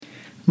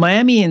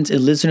Miamians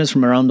and listeners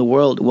from around the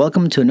world,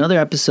 welcome to another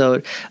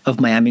episode of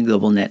Miami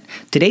Global Net.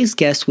 Today's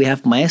guest, we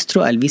have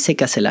Maestro Alvise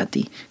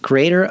Casellati,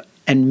 creator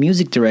and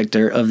music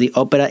director of the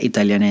Opera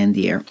Italiana in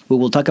the Air. We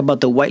will talk about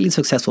the widely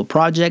successful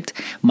project,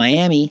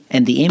 Miami,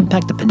 and the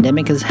impact the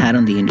pandemic has had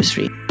on the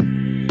industry.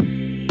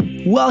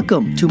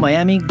 Welcome to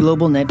Miami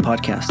Global Net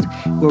Podcast,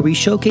 where we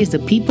showcase the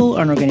people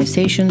and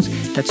organizations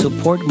that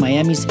support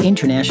Miami's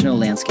international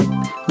landscape.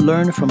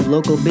 Learn from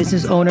local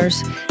business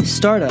owners,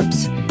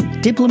 startups,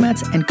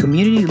 diplomats, and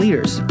community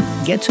leaders.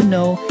 Get to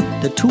know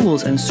the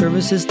tools and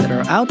services that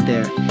are out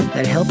there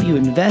that help you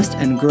invest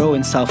and grow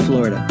in South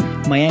Florida.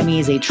 Miami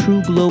is a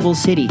true global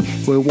city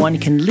where one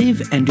can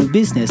live and do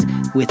business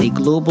with a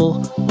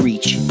global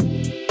reach.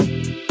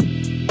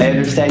 I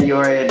understand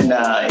you're in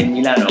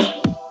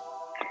Milano.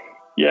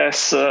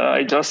 Yes,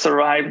 I just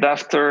arrived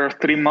after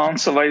 3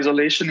 months of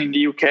isolation in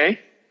the UK.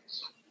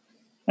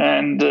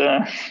 And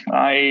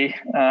I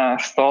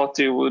thought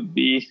it would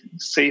be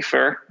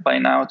safer by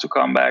now to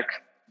come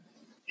back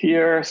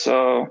here.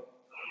 So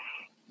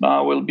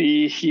I will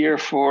be here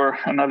for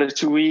another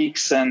 2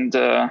 weeks and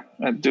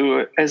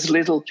do as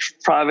little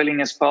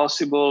traveling as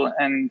possible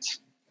and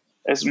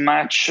as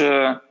much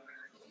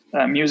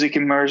music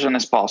immersion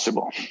as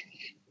possible.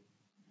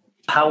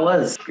 How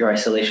was your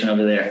isolation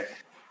over there?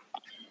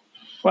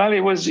 Well,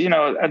 it was,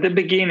 at the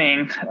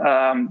beginning,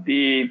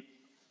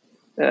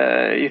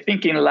 you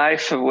think in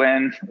life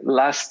when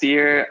last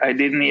year I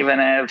didn't even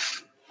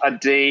have a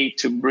day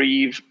to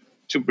breathe.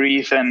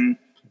 And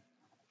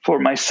for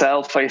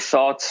myself, I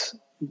thought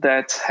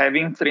that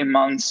having 3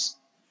 months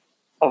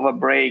of a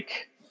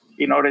break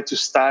in order to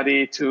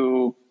study,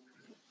 to,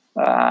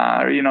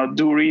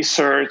 do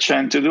research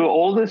and to do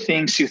all the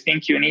things you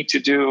think you need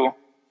to do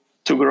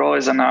to grow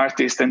as an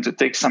artist and to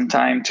take some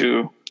time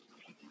to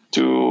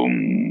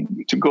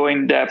go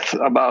in depth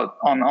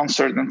on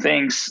certain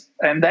things.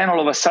 And then all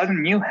of a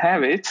sudden you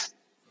have it,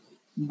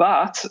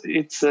 but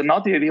it's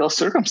not the ideal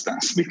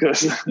circumstance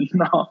because,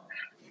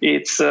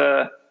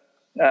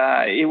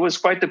 it was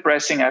quite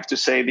depressing, I have to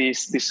say,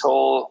 this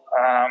whole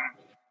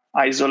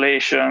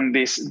isolation,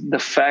 the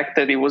fact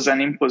that it was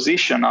an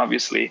imposition,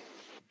 obviously,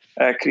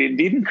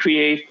 didn't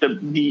create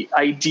the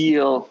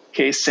ideal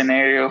case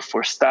scenario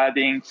for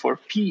studying, for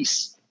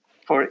peace,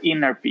 for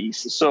inner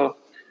peace. So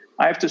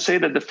I have to say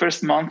that the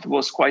first month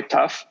was quite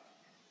tough.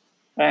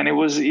 And it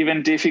was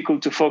even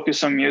difficult to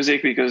focus on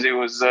music because it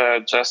was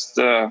just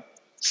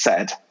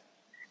sad.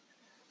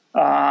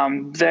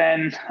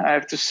 Then I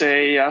have to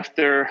say,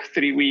 after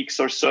 3 weeks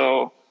or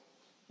so,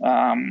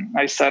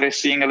 I started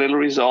seeing a little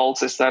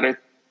results. I started,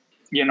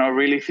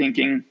 really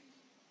thinking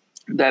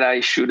that I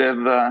should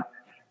have,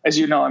 as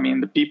you know,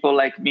 the people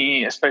like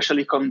me,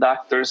 especially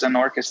conductors and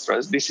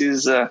orchestras, this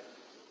is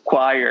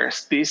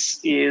choirs.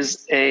 This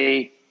is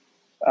a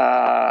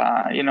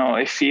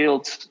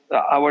field.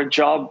 Our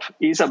job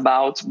is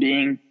about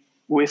being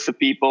with the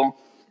people,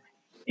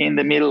 in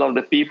the middle of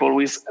the people,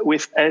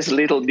 with as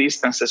little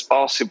distance as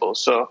possible.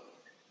 So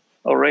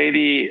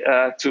already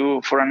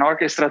for an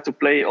orchestra to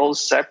play all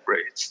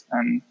separate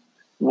and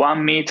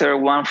 1 meter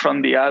one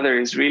from the other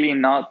is really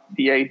not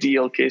the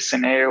ideal case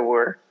scenario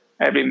where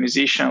every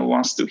musician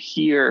wants to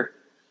hear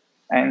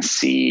and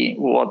see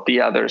what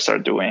the others are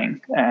doing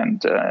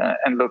and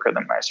look at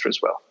the maestro as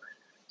well.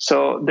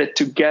 So the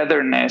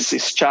togetherness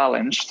is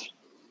challenged,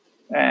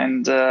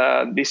 and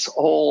this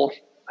whole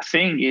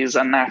thing is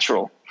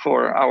unnatural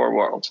for our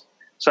world.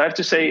 So I have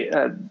to say,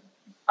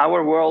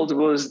 our world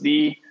was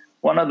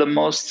one of the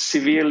most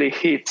severely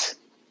hit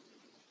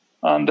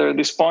under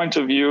this point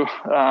of view,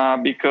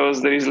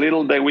 because there is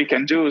little that we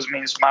can do. It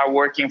means my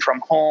working from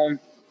home,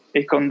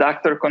 a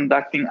conductor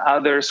conducting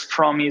others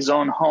from his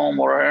own home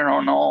or her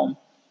own home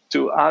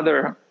to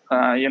other.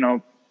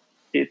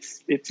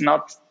 It's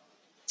not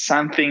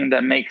something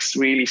that makes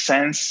really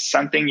sense,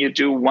 something you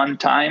do one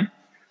time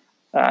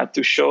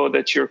to show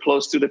that you're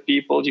close to the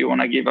people, you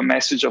want to give a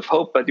message of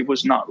hope, but it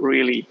was not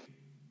really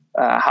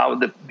how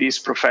this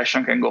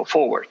profession can go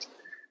forward.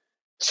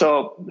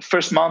 So the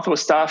first month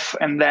was tough,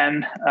 and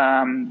then,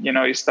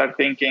 you start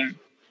thinking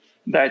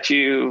that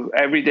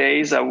every day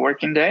is a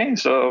working day,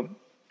 so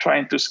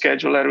trying to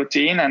schedule a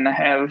routine and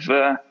have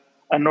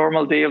a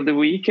normal day of the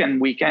week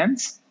and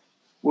weekends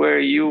where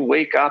you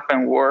wake up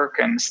and work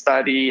and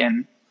study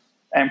and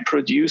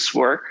produce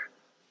work.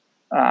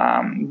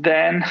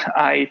 Then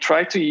I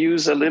tried to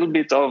use a little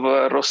bit of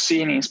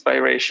Rossini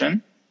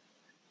inspiration.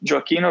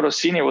 Gioachino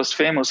Rossini was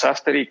famous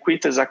after he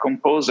quit as a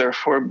composer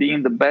for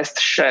being the best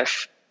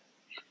chef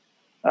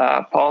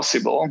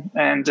possible.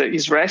 And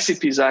his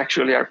recipes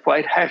actually are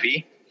quite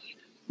heavy.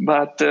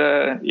 But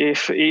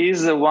if he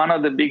is one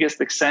of the biggest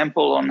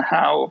example on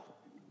how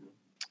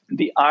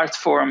the art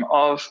form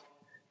of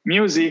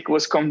music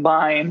was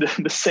combined,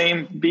 the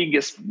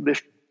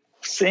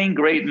same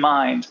great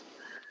mind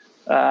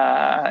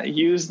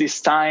use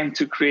this time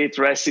to create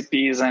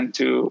recipes and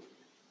to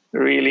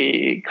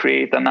really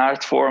create an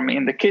art form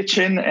in the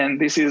kitchen. And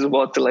this is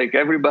what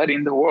everybody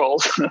in the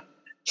world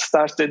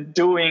started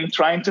doing,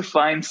 trying to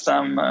find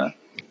some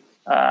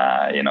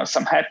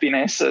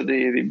happiness.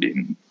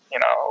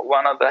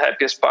 one of the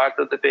happiest part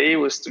of the day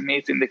was to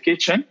meet in the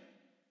kitchen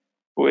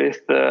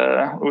with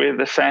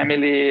the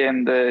family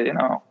and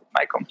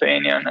my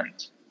companion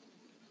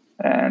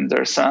and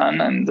their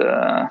son, and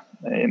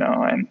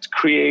and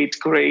create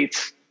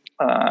great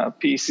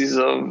pieces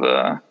of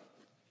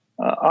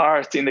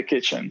art in the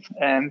kitchen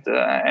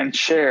and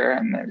share.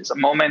 And there is a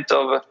moment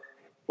of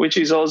which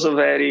is also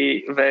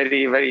very,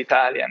 very, very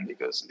Italian,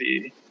 because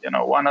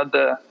one of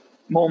the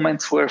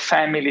moments where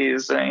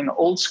families in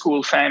old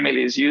school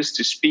families used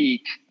to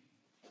speak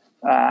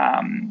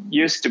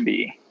used to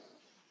be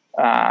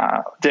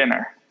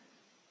dinner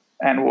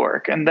and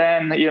work. And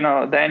then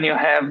then you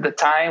have the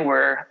time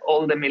where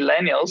all the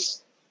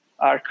millennials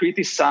are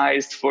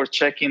criticized for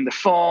checking the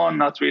phone,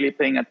 not really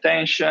paying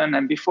attention.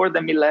 And before the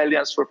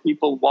millennials were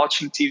people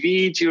watching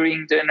TV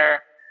during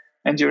dinner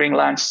and during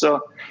lunch.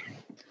 So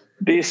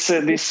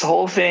this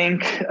whole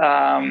thing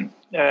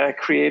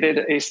created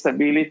a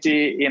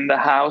stability in the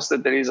house,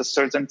 that there is a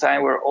certain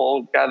time where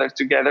all gather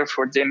together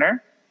for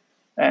dinner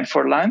and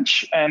for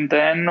lunch, and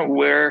then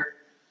where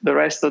the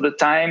rest of the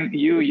time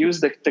you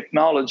use the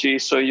technology,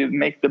 so you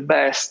make the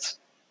best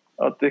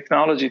of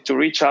technology to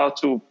reach out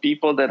to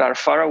people that are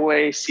far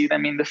away, see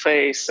them in the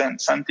face,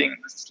 and something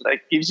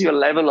like gives you a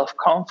level of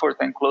comfort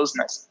and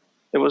closeness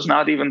that was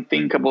not even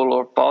thinkable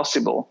or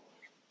possible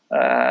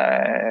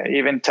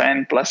even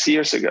 10 plus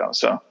years ago.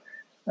 So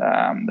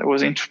that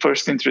was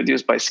first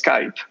introduced by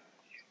Skype.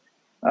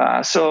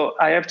 So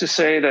I have to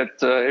say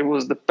that it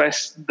was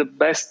the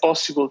best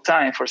possible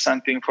time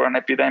for an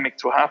epidemic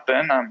to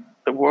happen.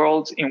 The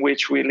world in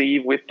which we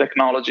live with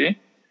technology,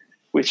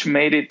 which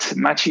made it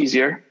much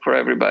easier for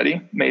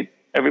everybody, made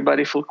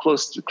everybody feel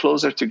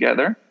closer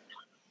together,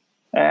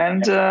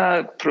 and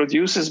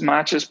produce as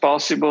much as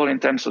possible in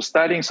terms of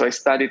studying. So I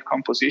studied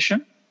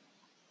composition.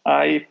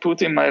 I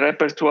put in my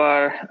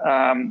repertoire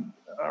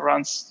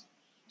around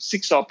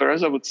 6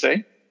 operas, I would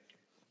say,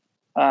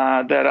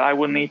 that I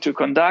would need to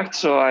conduct.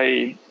 So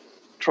I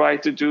try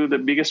to do the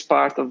biggest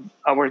part of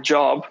our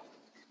job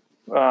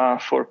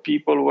for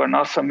people who are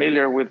not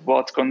familiar with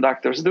what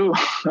conductors do.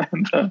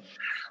 And,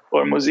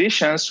 or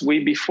musicians,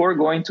 before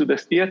going to the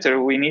theater,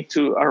 we need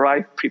to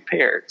arrive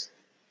prepared.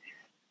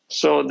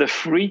 So the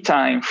free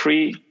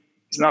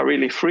is not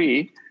really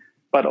free,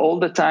 but all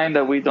the time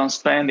that we don't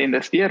spend in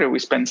the theater, we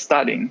spend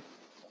studying.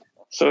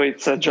 So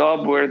it's a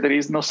job where there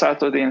is no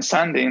Saturday and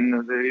Sunday.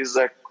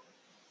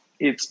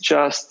 It's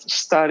just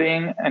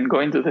studying and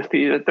going to the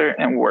theater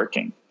and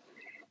working.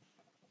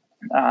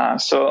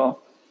 So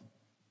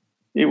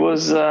it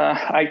was.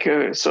 I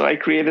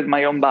created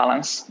my own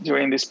balance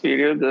during this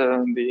period.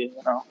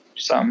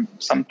 Some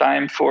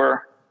time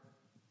for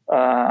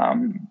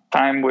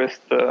time with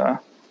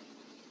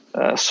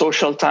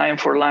social time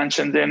for lunch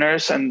and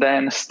dinners, and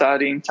then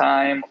studying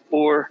time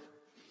or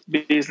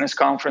business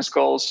conference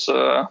calls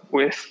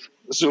with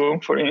Zoom,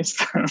 for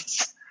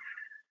instance,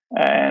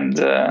 and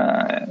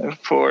to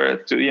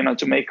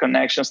make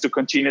connections, to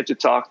continue to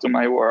talk to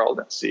my world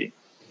and see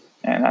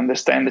and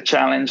understand the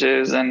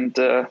challenges, and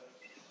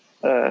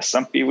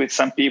with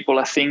some people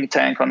a think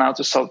tank on how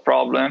to solve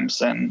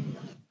problems and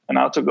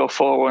how to go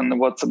forward and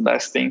what's the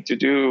best thing to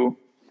do.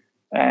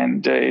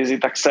 And is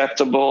it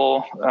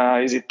acceptable?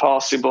 Is it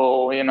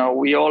possible?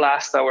 We all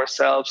asked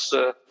ourselves,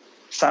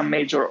 some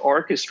major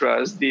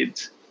orchestras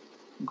did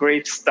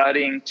great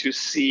studying to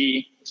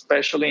see,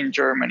 especially in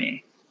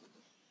Germany,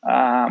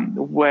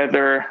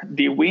 whether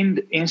the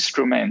wind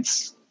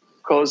instruments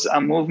cause a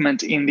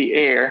movement in the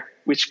air,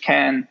 which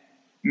can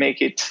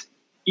make it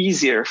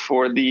easier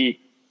for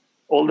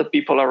all the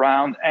people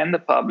around and the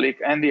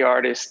public and the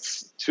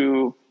artists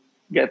to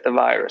get the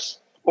virus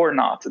or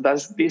not.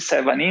 Does this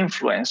have an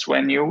influence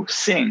when you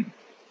sing?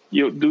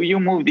 Do you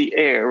move the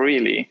air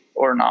really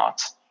or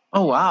not?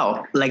 Oh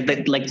wow! Like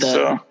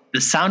the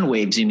sound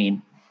waves, you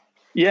mean?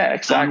 Yeah,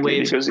 exactly. Sound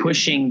waves because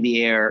pushing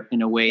the air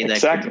in a way that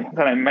exactly.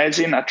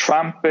 Imagine a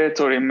trumpet,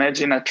 or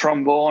imagine a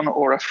trombone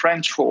or a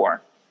French horn.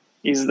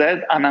 Is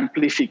that an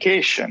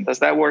amplification? Does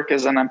that work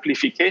as an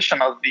amplification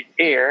of the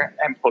air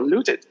and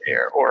polluted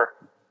air, or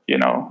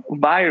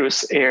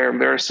virus air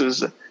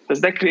versus?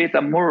 Does that create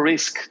a more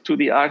risk to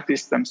the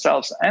artists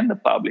themselves and the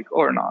public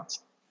or not?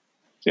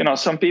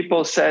 Some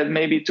people said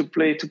maybe to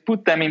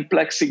put them in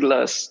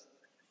plexiglass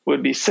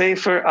would be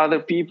safer. Other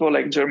people,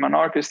 like German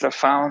orchestra,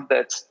 found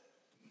that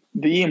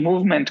the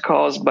movement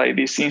caused by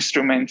these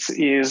instruments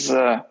is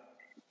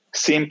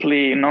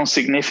simply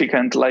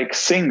non-significant, like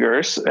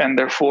singers, and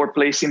therefore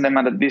placing them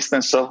at a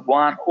distance of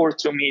 1 or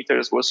 2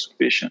 meters was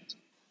sufficient,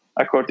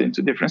 according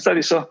to different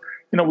studies. So,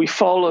 we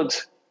followed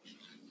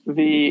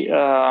the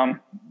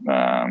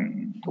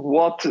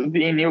what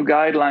the new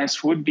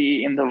guidelines would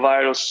be in the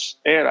virus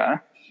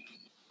era.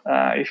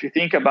 If you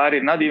think about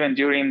it, not even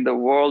during the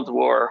World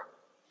War,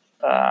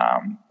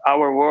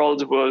 our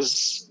world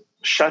was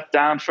shut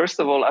down. First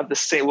of all,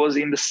 was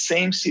in the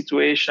same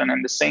situation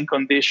and the same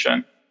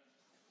condition,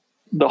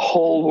 the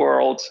whole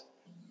world,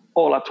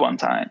 all at one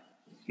time.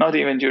 Not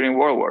even during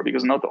World War,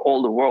 because not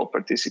all the world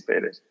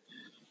participated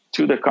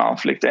to the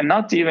conflict, and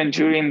not even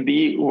during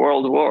the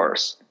world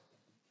wars.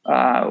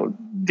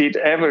 did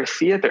ever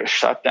theater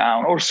shut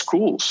down or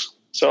schools.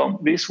 So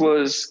this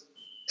was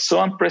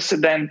so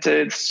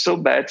unprecedented, so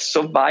bad,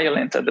 so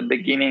violent at the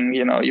beginning.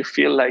 You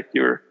feel like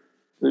your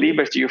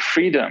liberty, your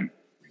freedom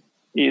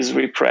is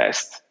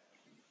repressed.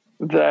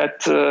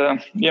 That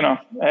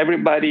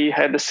everybody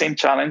had the same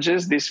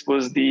challenges. This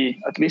was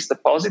at least the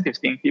positive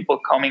thing. People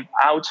coming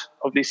out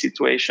of this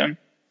situation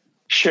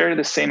share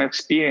the same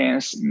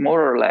experience,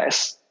 more or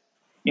less,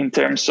 in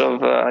terms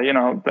of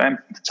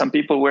some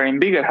people were in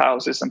bigger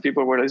houses, some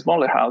people were in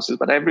smaller houses,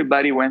 but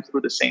everybody went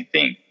through the same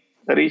thing,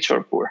 rich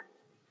or poor.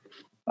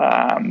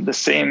 The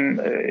same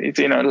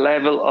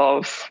level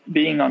of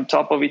being on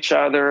top of each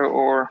other,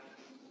 or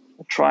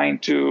trying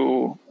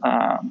to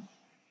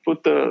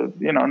put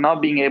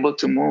not being able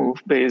to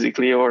move,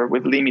 basically, or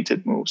with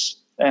limited moves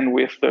and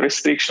with the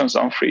restrictions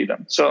on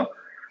freedom. So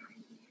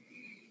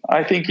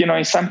I think,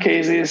 in some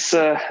cases,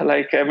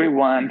 like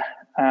everyone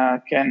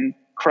can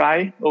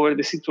cry over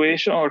the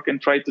situation, or can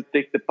try to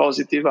take the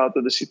positive out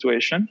of the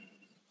situation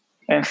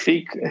and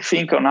think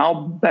on how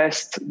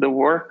best the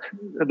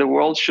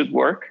world should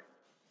work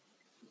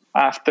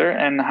after,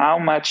 and how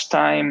much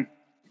time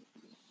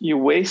you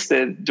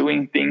wasted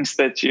doing things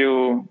that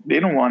you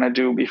didn't want to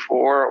do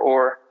before,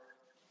 or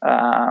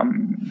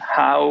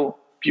how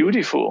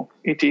beautiful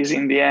it is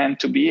in the end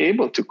to be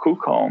able to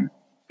cook home,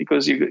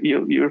 because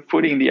you're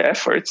putting the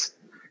efforts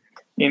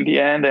in the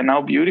end, and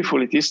how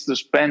beautiful it is to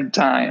spend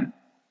time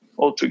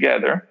all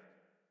together.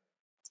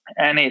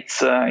 And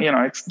it's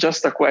it's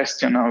just a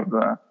question of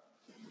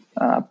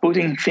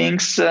putting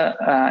things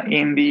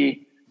in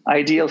the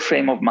ideal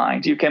frame of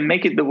mind. You can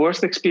make it the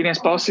worst experience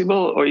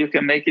possible, or you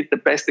can make it the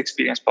best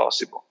experience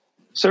possible.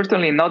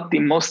 Certainly not the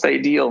most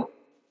ideal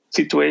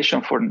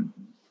situation for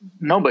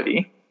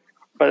nobody,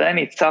 but then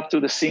it's up to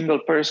the single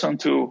person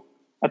to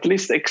at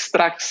least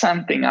extract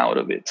something out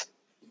of it.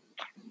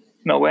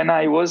 When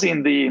I was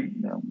in the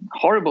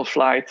horrible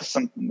flight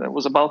that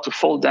was about to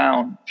fall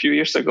down a few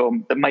years ago,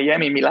 the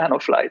Miami-Milano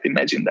flight,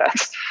 imagine that.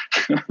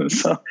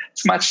 So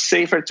it's much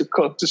safer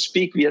to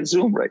speak via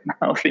Zoom right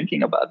now,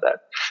 thinking about that.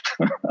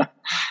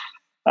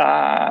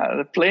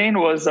 The plane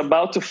was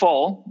about to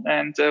fall,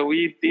 and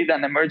we did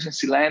an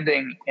emergency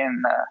landing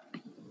in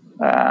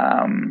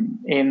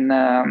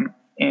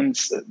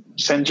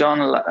St.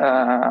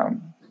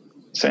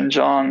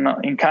 John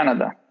in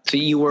Canada. So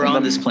you were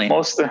on this plane?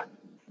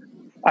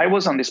 I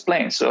was on this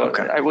plane. So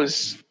okay. I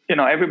was,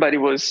 everybody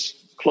was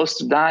close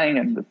to dying,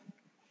 and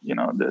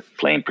the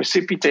plane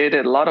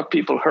precipitated. A lot of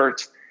people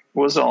hurt. It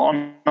was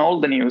on all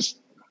the news.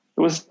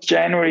 It was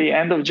January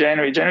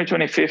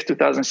 25th,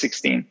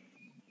 2016.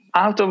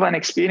 Out of an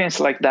experience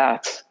like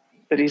that,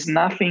 there is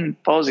nothing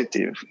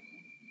positive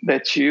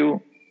that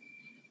you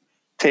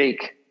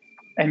take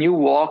and you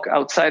walk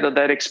outside of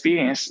that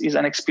experience. Is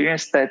an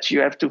experience that you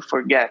have to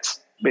forget,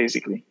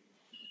 basically.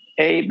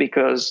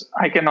 Because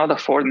I cannot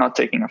afford not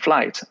taking a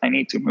flight. I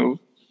need to move.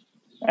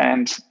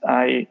 And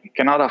I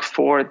cannot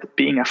afford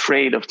being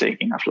afraid of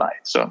taking a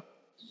flight. So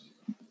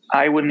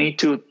I would need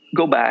to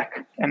go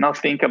back and not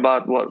think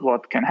about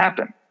what can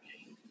happen.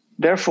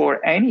 Therefore,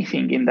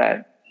 anything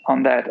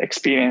on that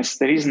experience,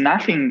 there is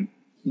nothing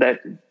that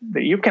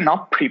you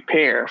cannot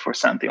prepare for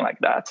something like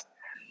that.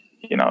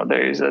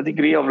 There is a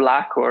degree of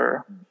luck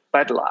or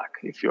bad luck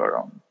if you're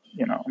on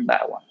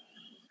that one.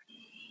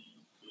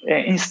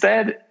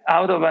 Instead,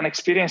 out of an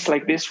experience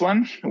like this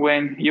one,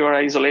 when you are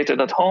isolated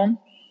at home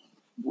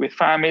with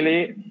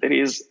family, there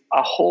is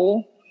a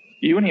whole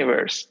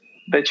universe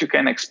that you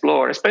can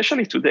explore,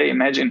 especially today.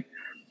 Imagine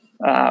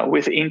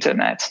with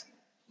internet.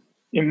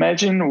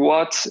 Imagine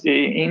what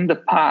in the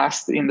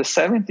past, in the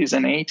 70s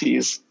and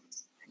 80s,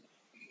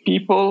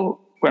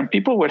 when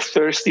people were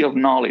thirsty of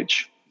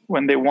knowledge,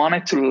 when they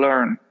wanted to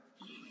learn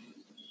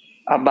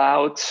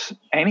about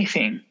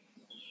anything,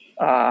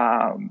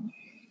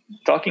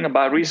 talking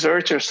about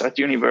researchers at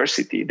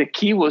university, the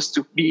key was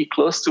to be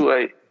close to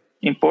an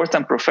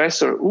important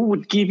professor who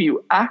would give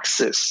you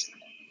access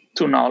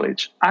to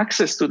knowledge,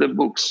 access to the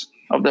books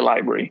of the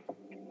library.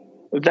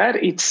 That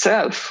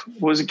itself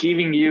was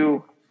giving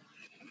you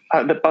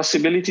the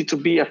possibility to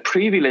be a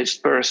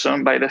privileged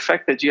person by the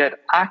fact that you had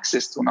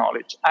access to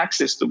knowledge,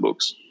 access to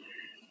books.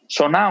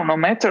 So now, no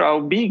matter how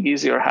big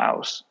is your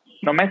house,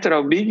 no matter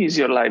how big is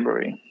your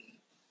library,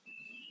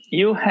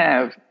 you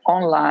have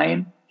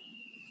online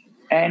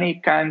any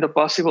kind of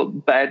possible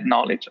bad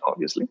knowledge,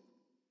 obviously.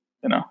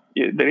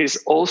 There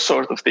is all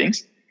sorts of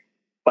things,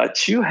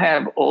 but you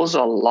have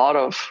also a lot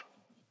of,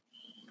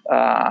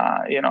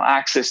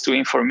 access to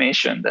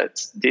information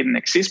that didn't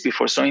exist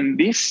before. So in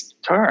this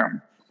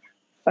term,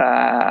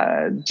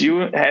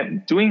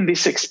 doing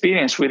this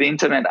experience with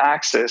internet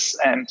access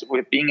and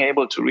with being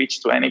able to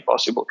reach to any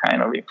possible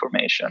kind of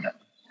information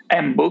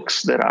and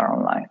books that are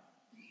online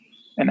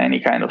and any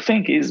kind of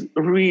thing is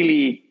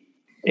really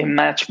a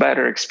much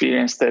better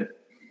experience that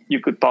you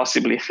could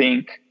possibly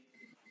think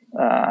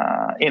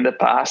in the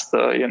past.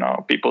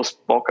 People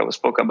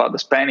spoke about the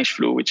Spanish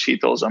flu, which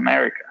hit also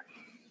America.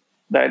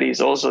 That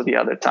is also the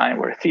other time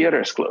where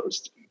theaters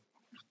closed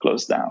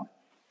down.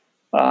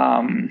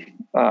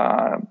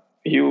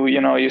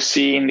 you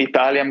see in the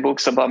Italian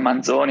books about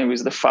Manzoni, who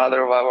is the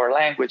father of our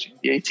language in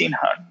the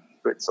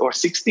 1800s or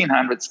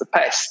 1600s, the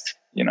pest.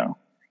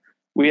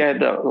 We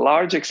had a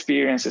large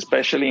experience,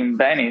 especially in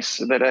Venice,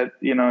 that had,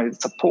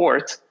 it's a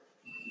port.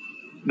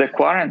 The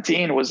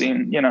quarantine was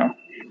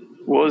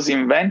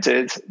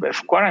invented.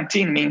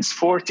 Quarantine means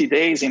 40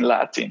 days in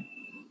Latin.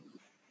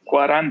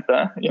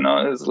 Quaranta,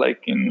 is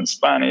like in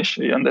Spanish.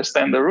 You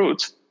understand the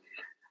roots.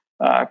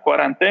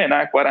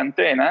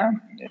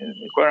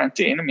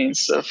 Quarantine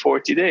means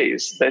 40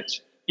 days that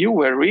you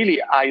were really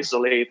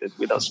isolated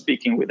without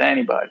speaking with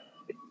anybody.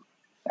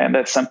 And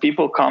that some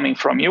people coming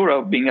from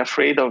Europe being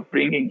afraid of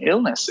bringing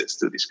illnesses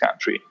to this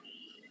country.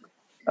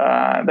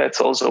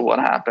 That's also what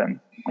happened.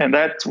 And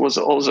that was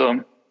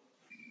also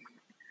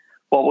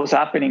what was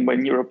happening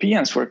when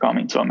Europeans were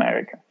coming to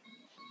America.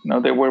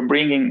 They were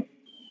bringing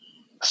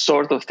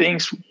sort of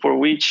things for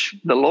which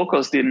the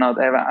locals did not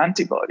have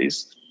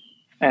antibodies.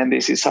 And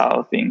this is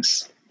how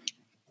things,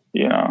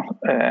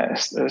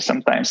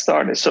 sometimes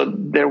started. So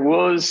there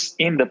was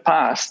in the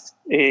past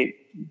a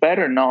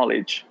better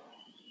knowledge.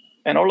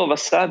 And all of a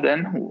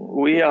sudden,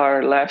 we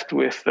are left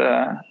with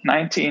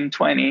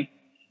 1920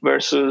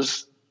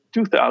 versus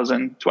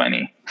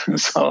 2020.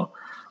 So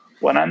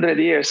 100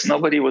 years,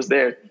 nobody was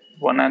there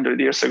 100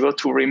 years ago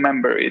to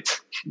remember it.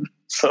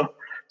 So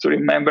to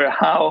remember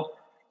how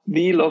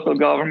the local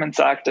governments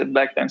acted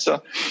back then.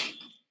 So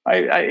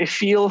I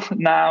feel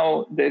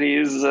now there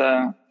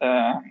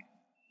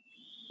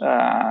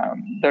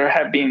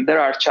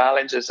are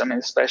challenges. I mean,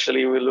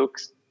 especially we look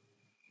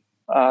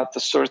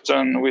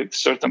with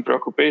certain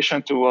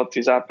preoccupation to what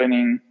is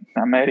happening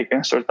in America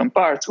in certain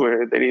parts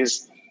where there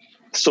is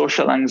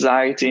social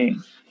anxiety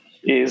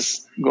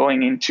is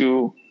going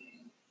into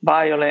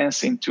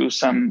violence, into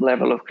some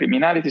level of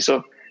criminality.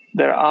 So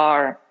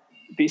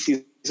this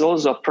is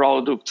also a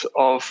product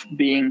of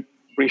being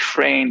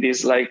refrained,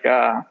 is like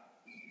a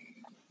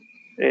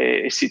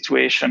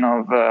situation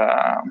of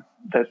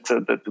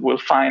that will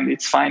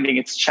finding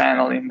its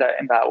channel in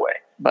that way.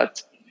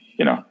 But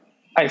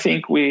I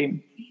think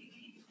we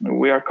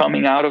are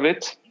coming out of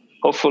it,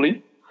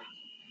 hopefully,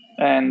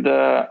 and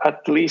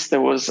at least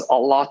there was a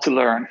lot to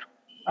learn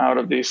out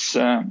of this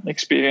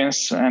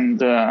experience. And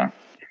you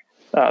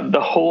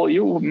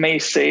may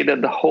say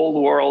that the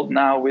whole world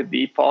now, with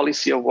the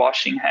policy of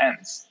washing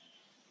hands,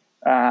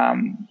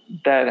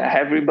 that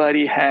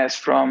everybody has,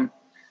 from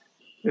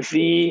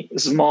the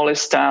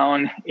smallest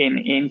town in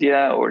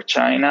India or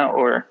China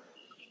or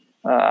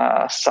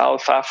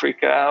South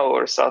Africa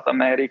or South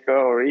America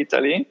or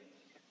Italy,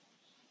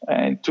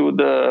 and to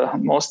the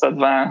most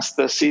advanced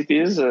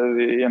cities,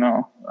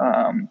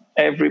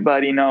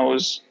 everybody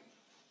knows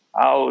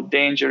how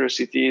dangerous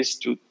it is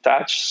to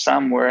touch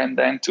somewhere and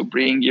then to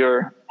bring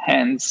your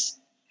hands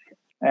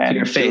and to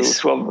your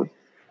face, to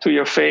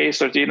your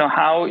face, or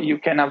how you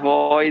can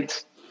avoid.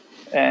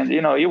 And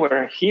you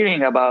were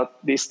hearing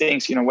about these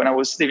things. When I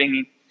was living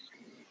in,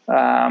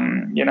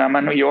 I'm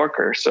a New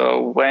Yorker,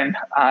 so when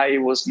I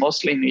was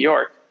mostly in New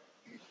York,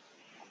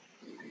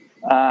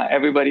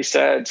 everybody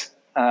said,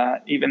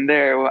 even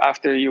there,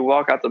 after you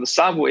walk out of the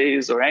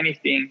subways or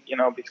anything,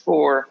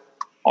 before,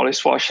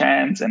 always wash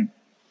hands, and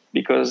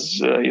because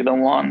you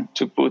don't want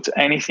to put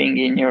anything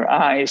in your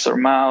eyes or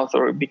mouth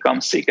or become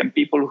sick. And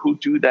people who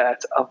do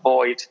that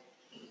avoid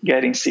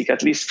getting sick.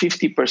 At least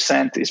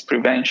 50% is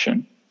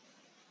prevention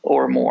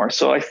or more.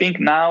 So I think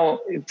now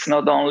it's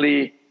not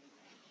only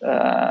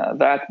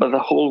that, but the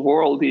whole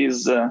world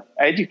is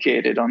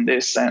educated on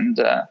this, and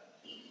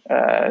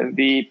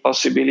the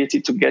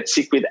possibility to get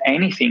sick with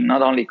anything,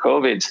 not only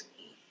COVID.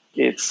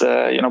 It's,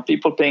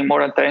 people paying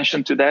more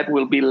attention to that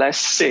will be less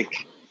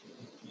sick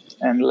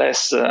and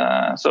less.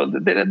 So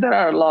there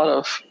are a lot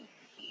of,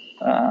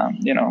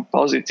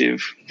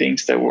 positive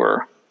things that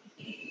were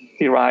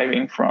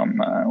deriving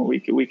from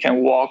we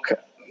can walk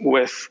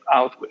with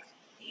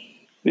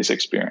this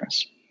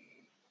experience.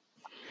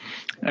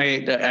 I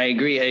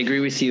agree. I agree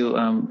with you.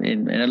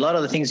 And a lot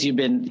of the things you've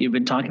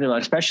been talking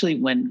about, especially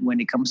when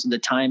it comes to the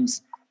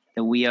times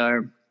that we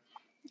are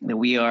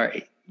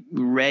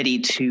ready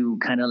to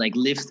kind of like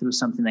live through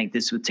something like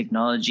this with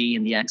technology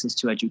and the access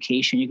to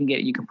education.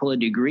 You can pull a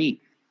degree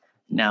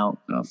now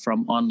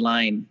from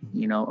online,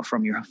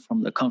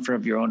 from the comfort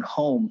of your own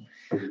home.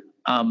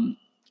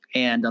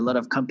 And a lot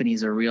of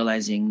companies are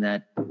realizing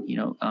that,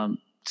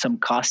 some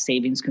cost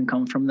savings can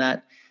come from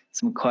that.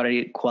 Some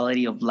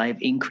quality of life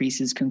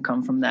increases can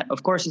come from that.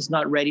 Of course, it's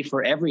not ready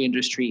for every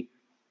industry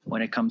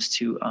when it comes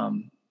to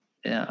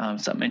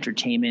some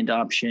entertainment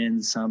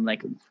options, some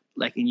like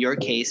in your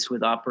case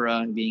with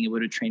opera, being able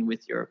to train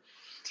with your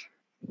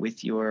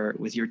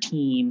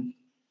team.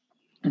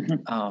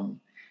 Mm-hmm.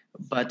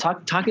 But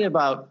talking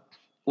about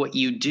what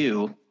you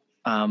do,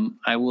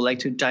 I would like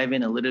to dive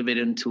in a little bit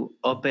into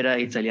Opera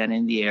Italiana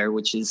in the Air,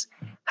 which is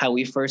how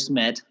we first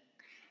met.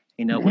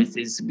 Mm-hmm. With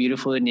this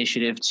beautiful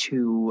initiative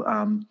to,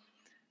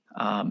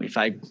 if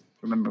I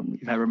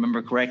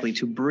remember correctly,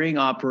 to bring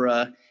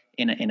opera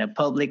in a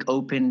public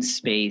open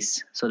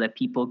space so that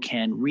people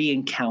can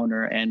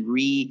re-encounter and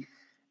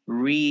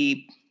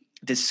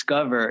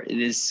discover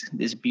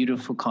this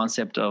beautiful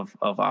concept of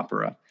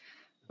opera.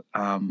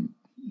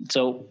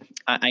 So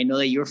I know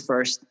that your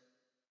first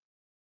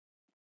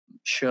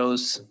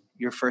shows,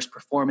 your first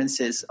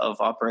performances of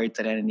Opera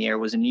Italiana in the Air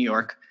was in New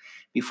York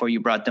before you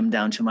brought them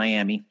down to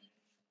Miami.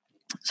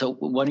 So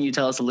why don't you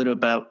tell us a little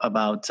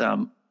about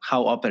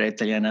how Opera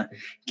Italiana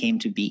came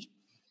to be?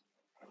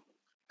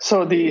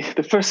 So the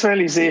first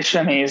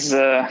realization is,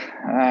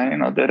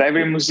 that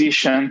every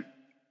musician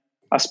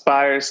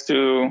aspires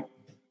to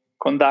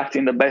conduct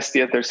in the best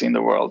theaters in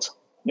the world.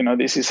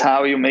 This is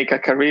how you make a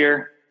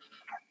career.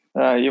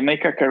 You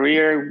make a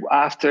career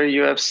after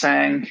you have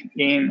sang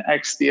in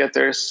X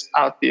theaters,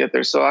 out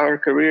theaters. So our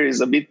career is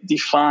a bit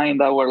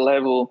defined, our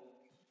level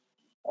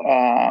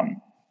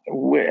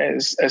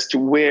as to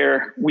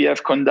where we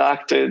have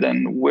conducted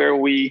and where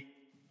we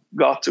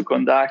got to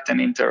conduct and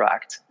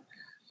interact.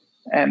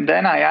 And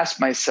then I asked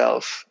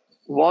myself,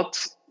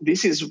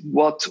 this is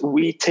what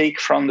we take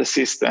from the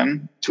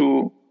system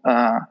to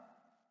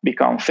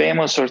become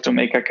famous or to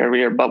make a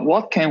career, but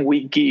what can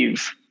we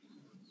give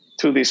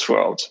to this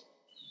world?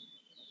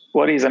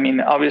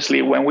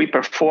 Obviously, when we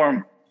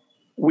perform,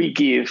 we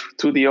give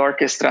to the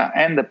orchestra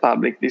and the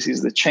public, this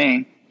is the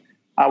chain,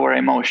 our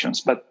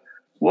emotions. But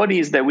what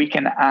is that we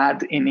can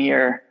add in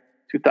year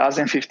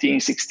 2015,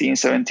 16,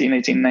 17,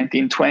 18,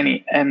 19,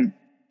 20, and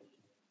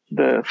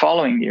the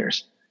following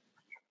years?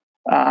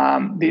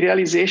 The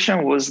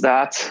realization was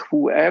that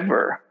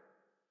whoever,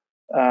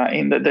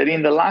 in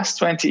the last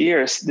 20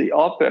 years, the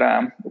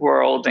opera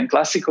world and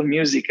classical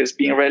music has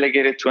been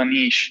relegated to a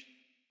niche.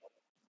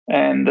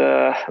 And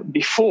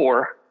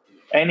before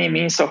any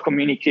means of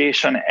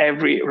communication,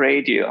 every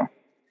radio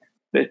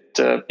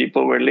that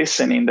people were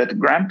listening, that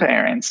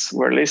grandparents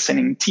were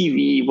listening,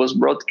 TV was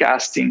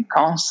broadcasting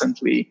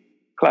constantly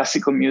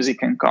classical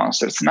music and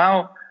concerts.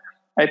 Now,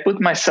 I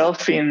put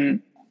myself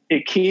in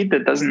a kid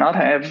that does not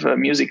have a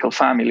musical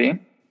family,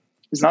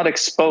 is not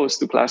exposed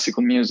to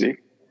classical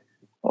music.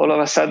 All of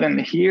a sudden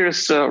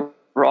hears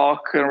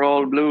rock and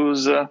roll,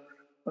 blues,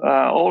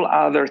 all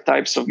other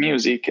types of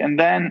music. And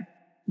then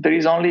there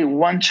is only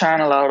one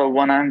channel out of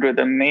 100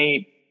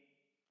 that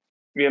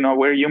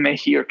where you may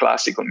hear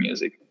classical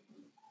music.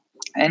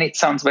 And it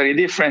sounds very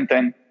different,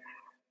 and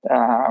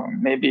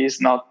maybe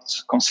it's not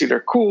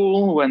considered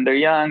cool when they're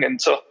young.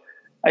 And so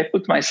I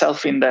put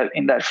myself in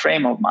that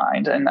frame of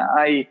mind, and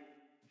I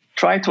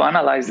tried to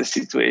analyze the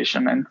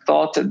situation and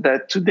thought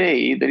that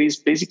today there is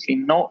basically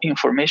no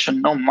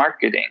information, no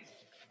marketing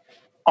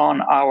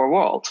on our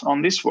world,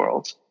 on this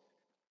world,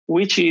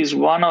 which is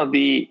one of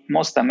the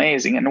most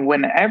amazing. And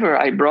whenever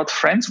I brought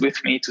friends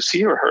with me to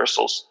see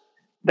rehearsals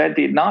that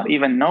did not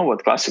even know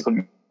what classical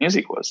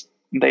music was,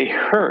 they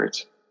heard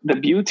the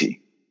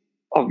beauty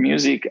of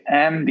music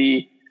and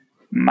the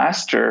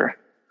master,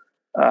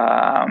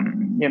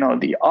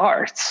 the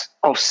art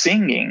of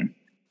singing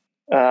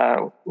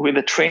with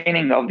the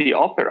training of the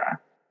opera.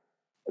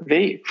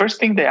 First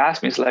thing they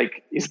asked me is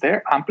like, is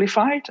there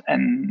amplified?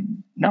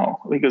 And no,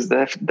 because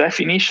the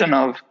definition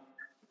of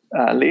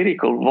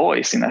lyrical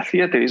voice in a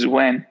theater is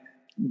when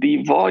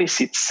the voice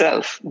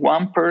itself,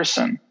 one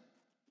person,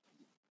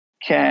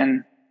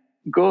 can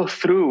go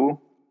through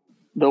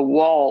the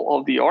wall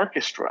of the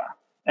orchestra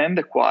and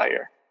the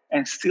choir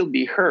and still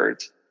be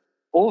heard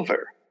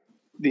over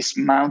this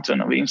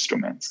mountain of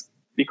instruments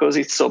because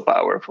it's so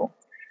powerful.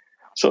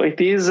 So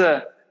it is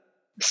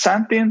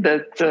something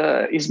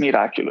that is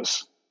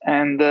miraculous.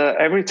 And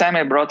every time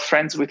I brought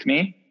friends with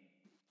me,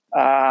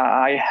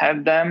 I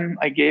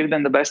gave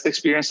them the best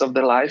experience of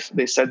their life.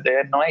 They said they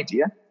had no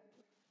idea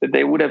that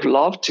they would have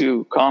loved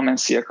to come and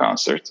see a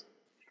concert.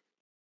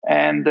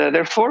 And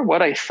therefore,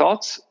 what I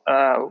thought,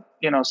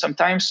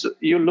 sometimes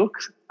you look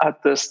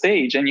at the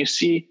stage and you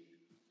see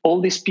all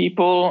these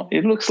people.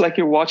 It looks like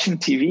you're watching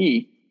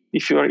TV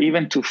if you are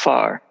even too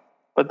far.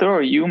 But there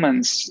are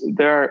humans,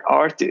 there are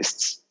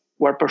artists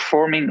who are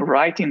performing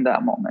right in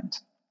that moment.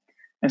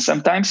 And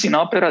sometimes in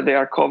opera, they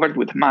are covered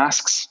with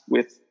masks,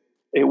 with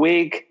a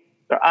wig,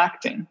 they're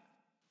acting.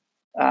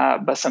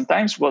 But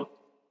sometimes what,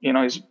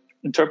 is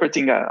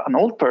interpreting an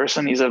old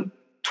person is a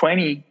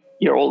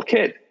 20-year-old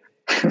kid.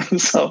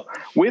 So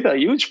with a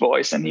huge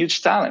voice and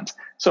huge talent.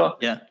 So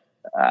yeah.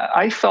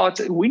 I thought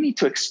we need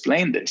to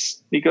explain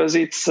this because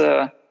it's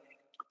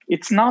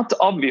not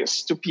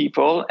obvious to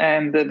people,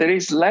 and there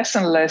is less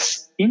and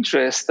less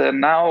interest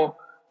now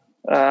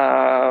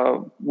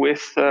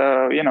with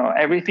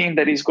everything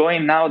that is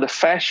going now. The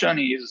fashion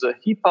is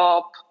hip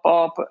hop,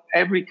 pop,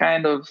 every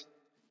kind of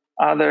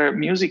other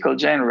musical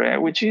genre,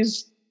 which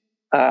is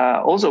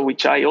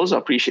which I also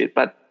appreciate.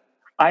 But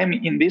I'm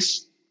in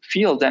this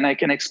field and I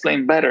can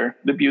explain better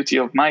the beauty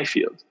of my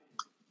field.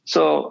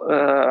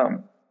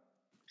 So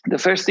the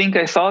first thing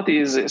I thought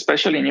is,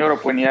 especially in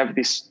Europe, when you have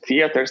these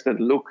theaters that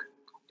look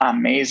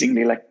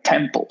amazingly like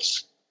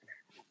temples,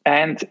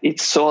 and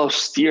it's so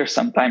austere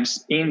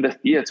sometimes in the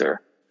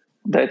theater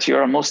that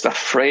you're almost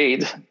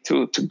afraid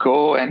to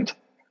go, and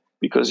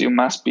because you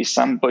must be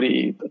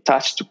somebody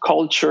attached to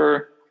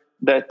culture,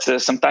 that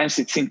sometimes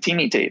it's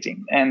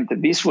intimidating. And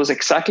this was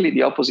exactly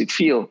the opposite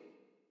feel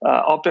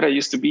opera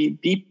used to be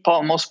the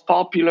most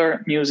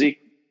popular music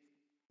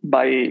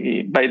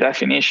by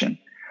definition.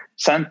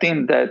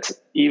 Something that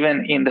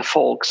even in the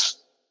folks,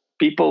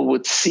 people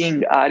would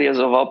sing arias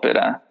of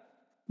opera.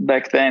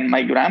 Back then,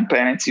 my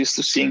grandparents used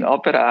to sing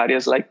opera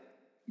arias like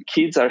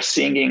kids are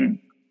singing.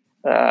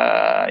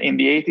 In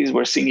the 80s,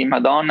 we're singing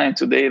Madonna, and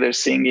today they're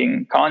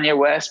singing Kanye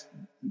West,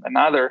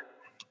 another.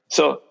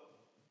 So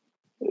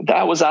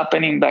that was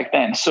happening back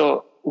then.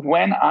 So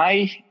when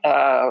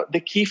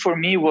the key for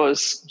me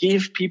was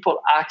give people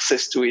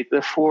access to it,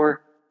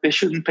 therefore they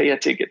shouldn't pay a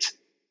ticket.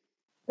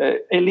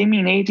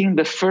 Eliminating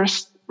the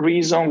first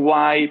reason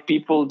why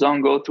people don't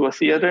go to a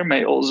theater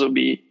may also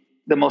be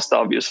the most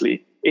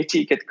obviously. A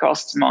ticket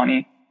costs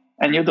money,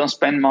 and you don't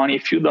spend money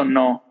if you don't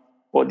know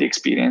what the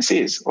experience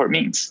is or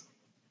means.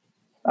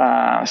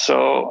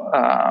 So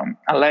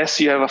unless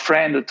you have a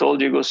friend that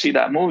told you go see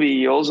that movie,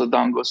 you also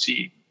don't go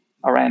see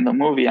a random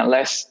movie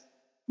unless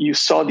you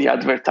saw the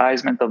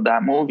advertisement of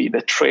that movie,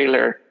 the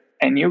trailer,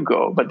 and you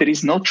go. But there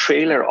is no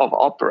trailer of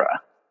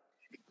opera,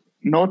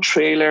 no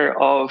trailer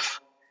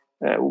of,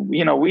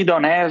 we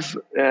don't have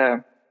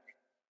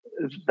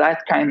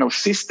that kind of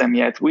system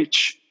yet,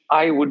 which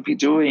I would be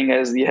doing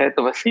as the head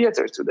of a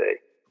theater today.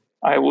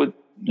 I would,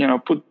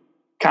 put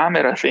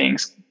camera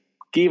things,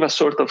 give a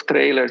sort of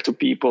trailer to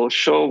people,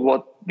 show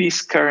what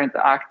these current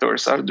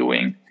actors are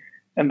doing,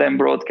 and then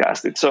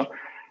broadcast it. So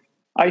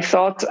I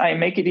thought I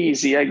make it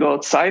easy. I go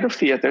outside of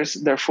theaters.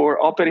 Therefore,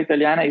 Opera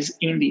Italiana is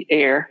in the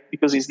air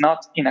because it's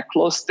not in a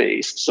closed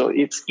space. So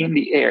it's in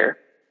the air,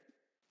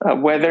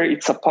 whether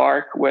it's a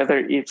park, whether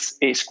it's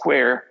a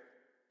square,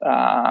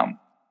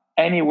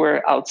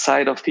 anywhere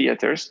outside of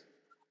theaters,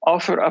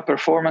 offer a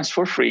performance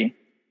for free,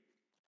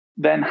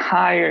 then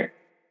hire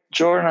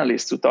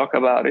journalists to talk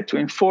about it, to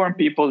inform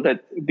people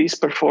that this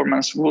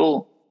performance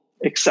will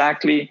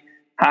exactly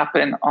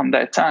happen on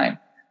that time.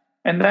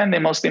 And then the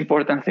most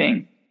important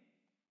thing,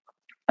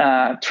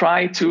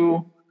 try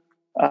to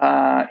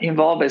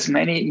involve as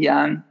many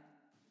young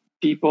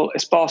people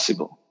as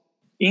possible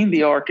in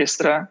the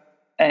orchestra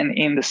and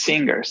in the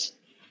singers,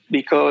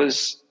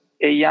 because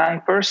a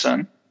young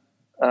person,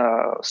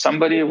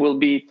 somebody will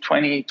be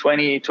 20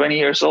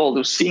 years old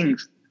who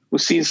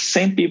sees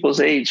same people's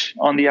age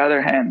on the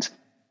other hand,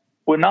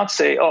 would not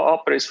say, oh,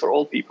 opera is for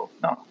old people.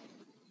 No,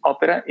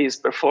 opera is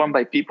performed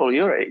by people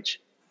your age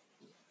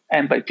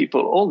and by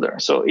people older.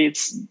 So it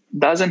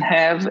doesn't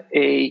have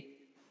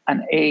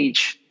an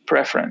age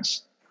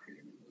preference.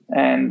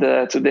 And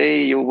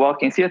today you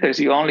walk in theaters,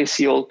 you only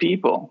see old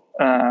people.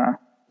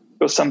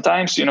 Because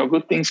sometimes,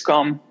 good things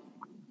come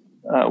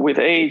with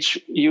age.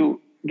 You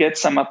get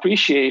some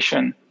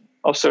appreciation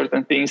of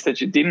certain things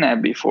that you didn't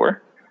have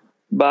before,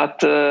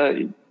 but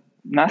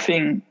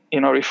nothing,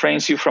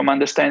 refrains you from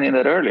understanding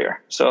that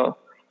earlier. So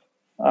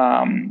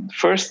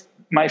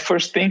my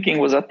first thinking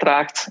was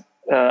attract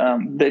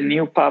the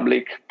new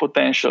public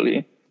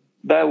potentially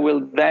that will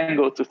then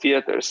go to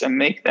theaters and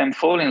make them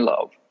fall in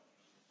love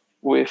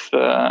with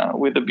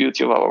the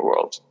beauty of our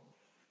world.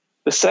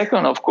 The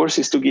second, of course,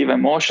 is to give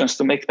emotions,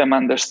 to make them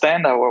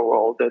understand our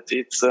world, that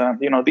it's,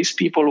 these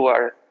people who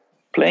are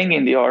playing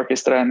in the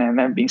orchestra and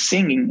have been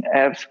singing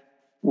have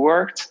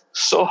worked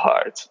so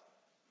hard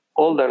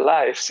all their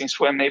life, since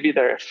when maybe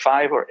they're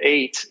 5 or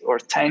 8 or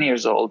 10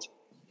 years old,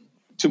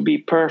 to be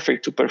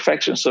perfect, to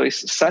perfection. So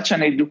it's such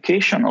an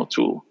educational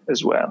tool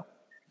as well.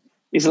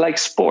 It's like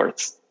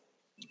sports.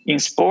 In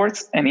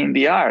sports and in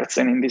the arts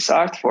and in this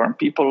art form,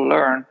 people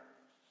learn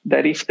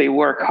that if they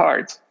work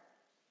hard,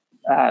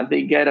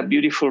 they get a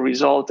beautiful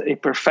result, a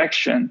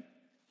perfection,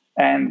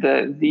 and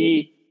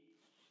the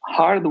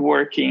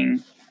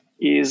hardworking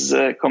is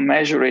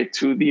commensurate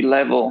to the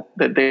level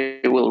that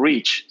they will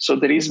reach. So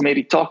there is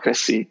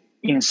meritocracy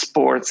in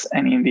sports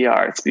and in the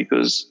arts,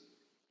 because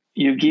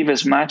you give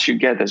as much, you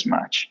get as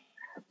much.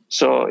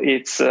 So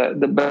it's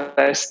the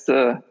best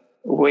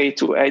way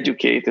to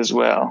educate as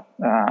well.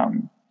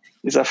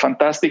 It's a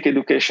fantastic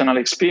educational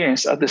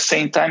experience. At the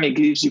same time, it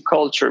gives you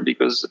culture,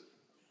 because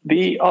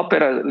the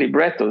opera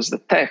librettos, the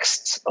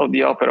texts of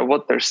the opera,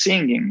 what they're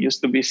singing,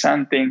 used to be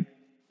something,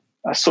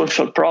 a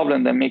social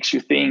problem that makes you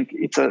think.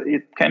 It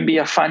can be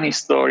a funny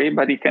story,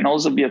 but it can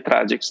also be a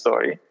tragic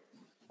story.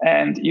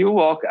 And you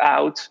walk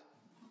out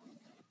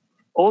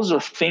also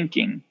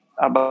thinking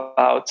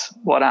about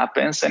what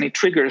happens, and it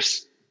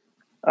triggers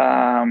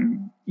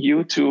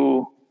you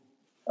to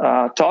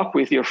talk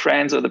with your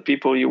friends or the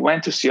people you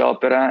went to see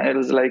opera. It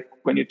is like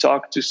when you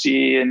talk to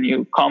see and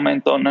you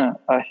comment on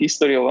a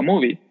history of a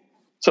movie.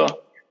 So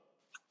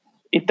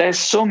it has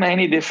so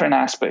many different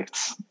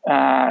aspects.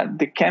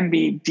 They can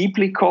be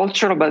deeply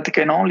cultural, but it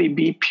can only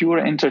be pure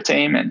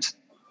entertainment.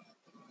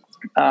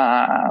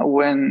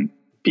 When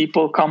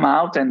people come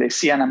out and they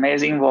see an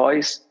amazing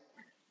voice,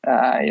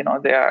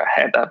 they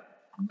had a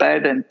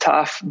bad and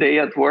tough day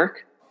at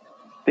work,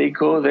 they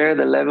go there,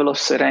 the level of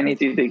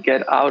serenity they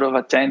get out of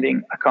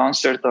attending a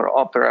concert or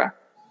opera,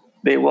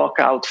 they walk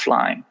out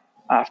flying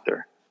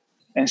after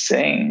and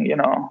saying,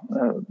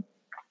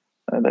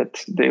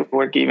 that they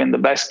were given the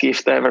best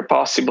gift ever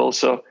possible.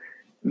 So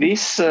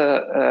this,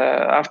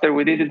 after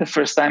we did it the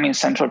first time in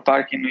Central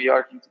Park in New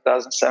York in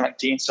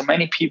 2017, so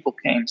many people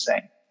came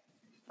saying,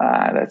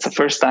 that's the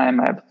first time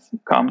I've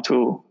come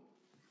to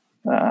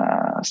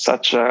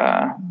such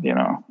a,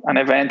 an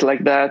event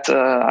like that.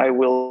 I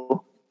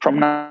will, from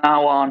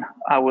now on,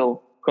 I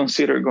will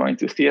consider going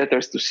to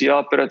theaters to see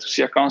opera, to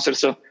see a concert.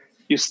 So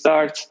you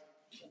start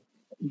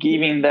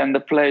giving them the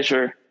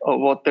pleasure of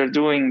what they're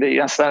doing. They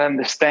start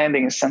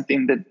understanding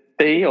something that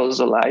they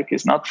also like.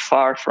 Is not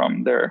far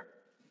from their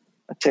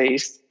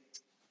taste.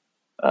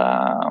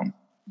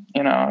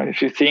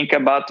 If you think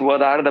about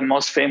what are the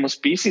most famous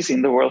pieces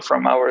in the world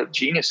from our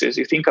geniuses,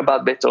 you think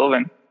about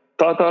Beethoven.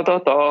 Ta ta ta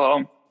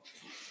ta,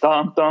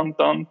 tom tom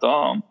tom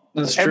tom.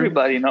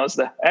 Everybody knows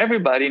that.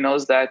 Everybody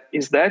knows that.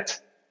 Is that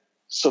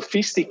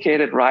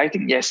sophisticated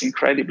writing? Yes,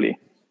 incredibly.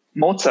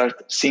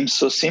 Mozart seems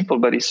so simple,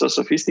 but he's so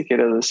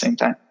sophisticated at the same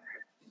time.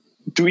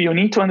 Do you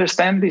need to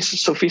understand this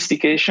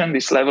sophistication,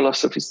 this level of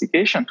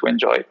sophistication to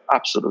enjoy it?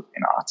 Absolutely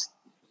not.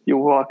 You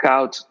walk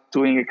out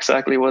doing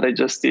exactly what I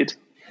just did.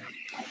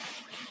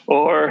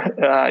 Or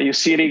you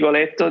see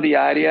Rigoletto, the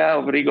aria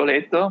of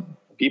Rigoletto.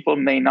 People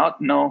may not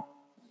know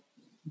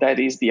that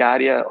is the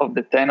aria of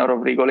the tenor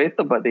of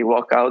Rigoletto, but they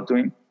walk out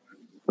doing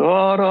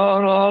la la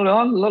la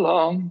la la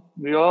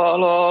la la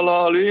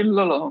la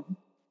la.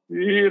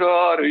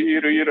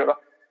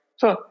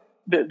 So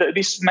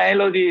this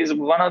melody is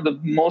one of the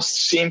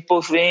most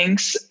simple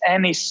things,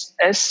 and is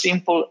as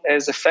simple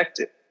as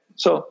effective.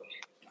 So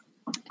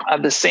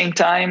at the same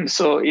time,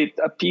 so it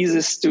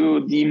appeases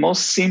to the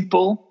most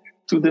simple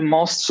to the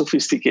most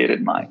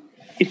sophisticated mind.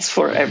 It's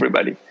for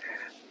everybody.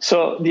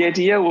 So the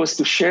idea was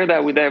to share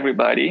that with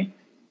everybody.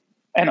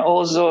 And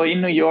also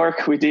in New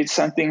York, we did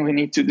something we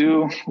need to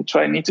do,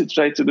 need to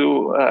try to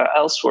do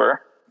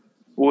elsewhere,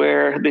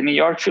 where the New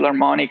York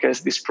Philharmonic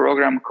has this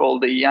program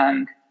called the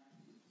Young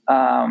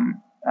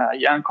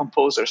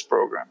Composers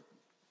Program.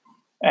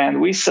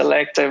 And we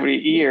select every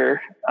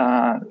year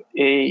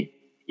a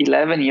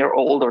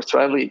 11-year-old or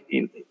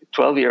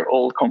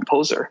 12-year-old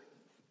composer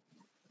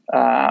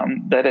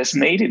that has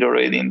made it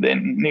already in the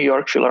New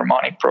York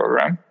Philharmonic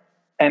program.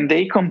 And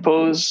they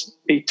compose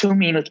a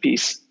 2-minute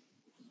piece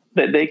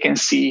that they can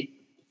see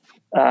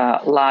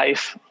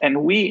live,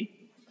 and we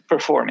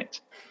perform it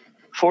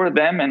for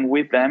them and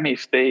with them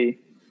if they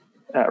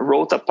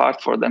wrote a part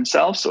for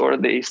themselves or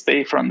they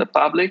stay from the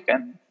public.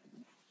 And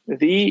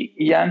the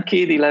young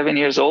kid, 11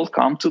 years old,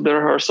 come to the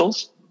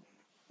rehearsals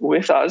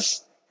with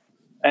us,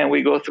 and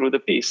we go through the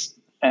piece,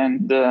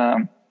 and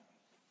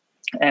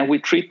we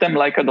treat them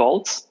like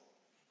adults,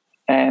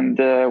 and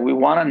we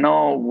want to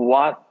know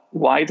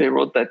why they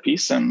wrote that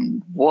piece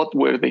and what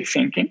were they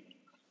thinking.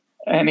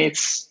 And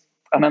it's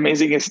an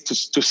amazing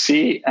to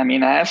see. I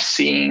mean, I have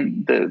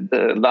seen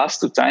the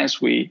last 2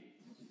 times we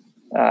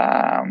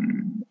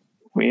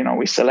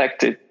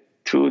selected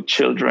 2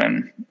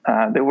 children.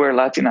 They were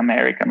Latin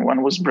American.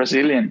 One was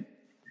Brazilian,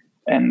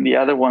 and the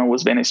other one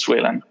was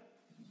Venezuelan.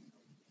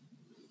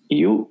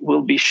 You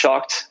will be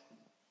shocked.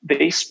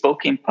 They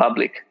spoke in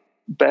public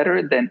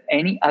better than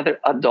any other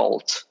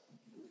adult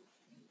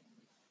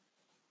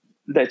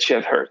that you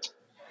have heard.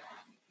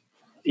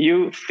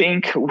 You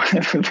think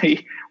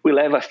they will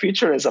have a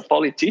future as a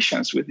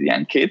politicians with the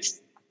young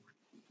kids,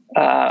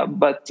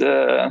 but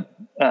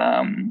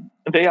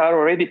they are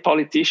already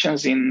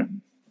politicians.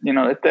 In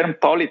the term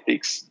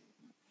politics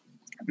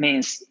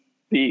means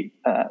the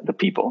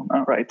people,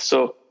 right?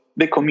 So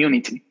the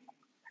community,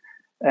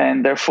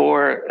 and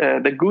therefore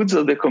the goods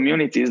of the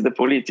community is the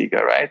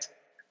politica, right?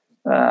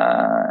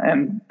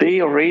 And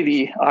they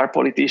already are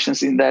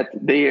politicians in that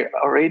they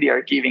already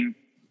are giving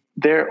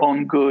their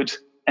own good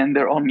and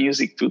their own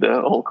music to the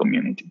whole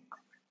community.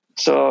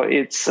 So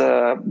it's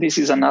this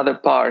is another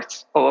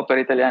part of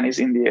Opera Italiana is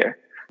in the air.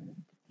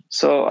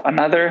 So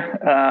another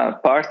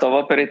part of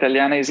Opera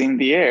Italiana is in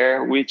the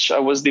air, which I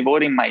was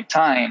devoting my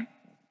time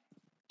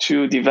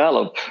to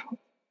develop.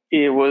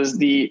 It was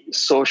the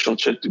social,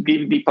 to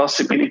give the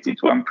possibility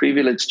to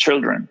unprivileged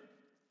children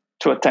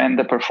to attend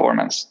the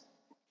performance.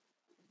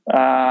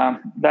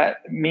 That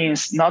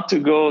means not to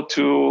go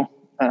to,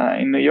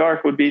 in New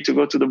York would be to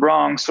go to the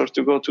Bronx or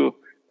to go to,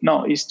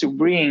 no, is to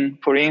bring,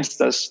 for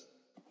instance,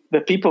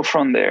 the people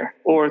from there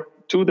or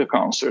to the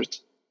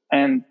concert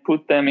and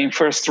put them in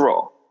first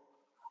row,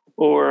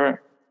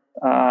 or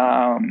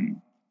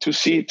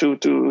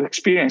to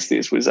experience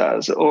this with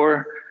us,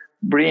 or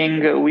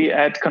we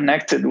had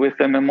connected with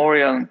the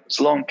Memorial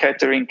Sloan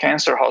Kettering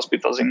Cancer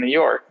Hospitals in New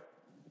York,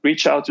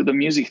 reach out to the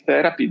music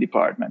therapy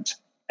department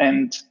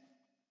and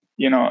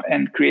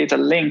create a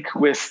link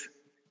with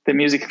the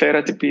music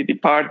therapy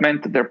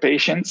department, their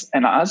patients,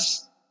 and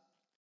us,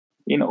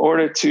 in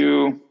order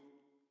to,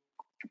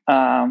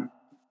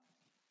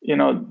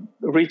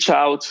 reach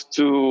out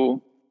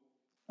to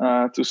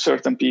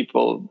certain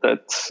people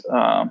that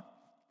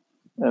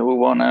we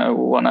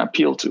wanna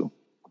appeal to.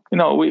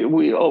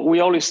 We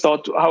always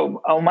thought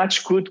how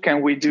much good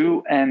can we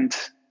do and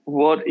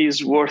what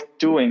is worth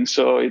doing.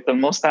 So it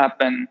almost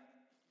happened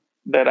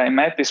that I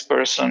met this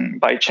person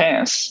by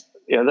chance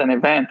at an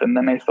event, and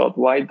then I thought,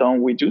 why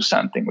don't we do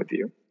something with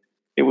you?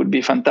 it would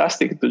be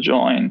fantastic to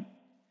join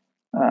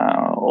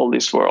all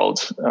this world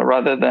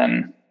rather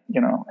than,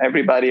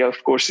 everybody,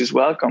 of course, is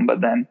welcome. But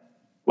then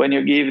when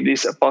you give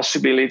this a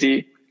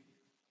possibility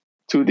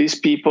to these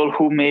people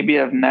who maybe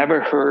have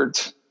never heard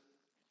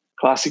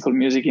classical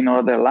music in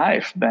all their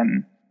life,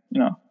 then,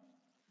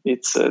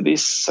 it's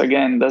this,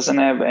 again, doesn't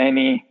have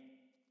any,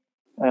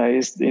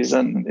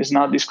 is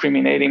not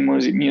discriminating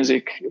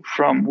music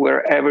from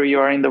wherever you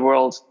are in the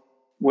world.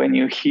 When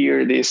you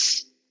hear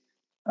this,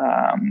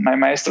 my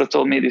maestro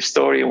told me this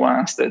story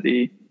once that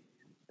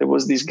there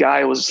was this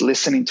guy who was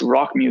listening to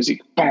rock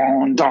music,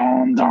 don,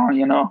 don,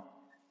 don,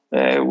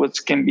 what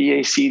can be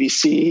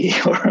AC/DC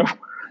or,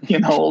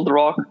 old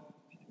rock.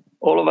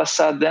 All of a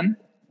sudden,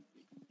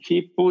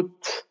 he put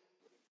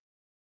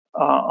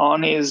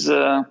on his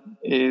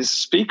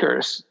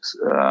speakers,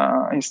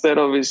 instead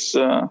of his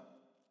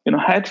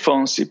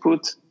headphones, he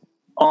put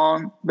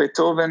on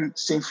Beethoven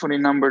Symphony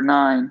Number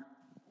 9,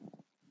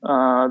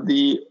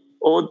 the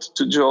Ode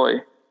to Joy,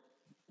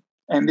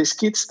 and this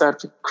kid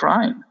started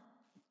crying,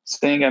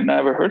 saying, "I've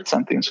never heard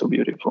something so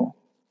beautiful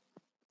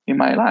in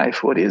my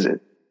life. What is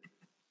it?"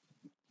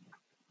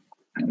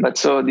 But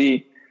so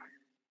the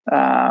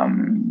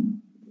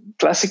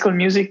classical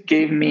music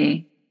gave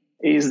me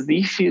is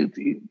the field.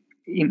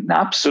 In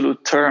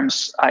absolute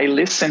terms, I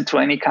listen to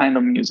any kind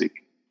of music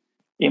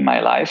in my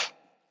life,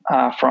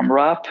 from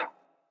rap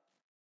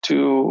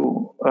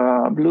to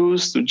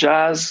blues to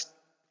jazz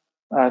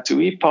to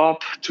hip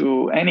hop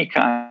to any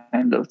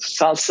kind of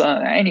salsa,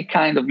 any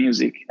kind of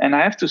music. And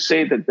I have to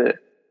say that the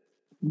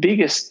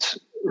biggest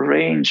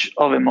range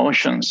of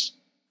emotions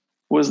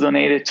was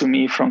donated to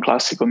me from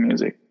classical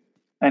music.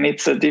 And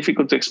it's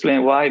difficult to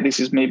explain why this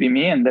is maybe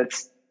me, and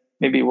that's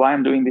maybe why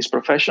I'm doing this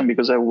profession,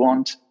 because I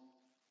want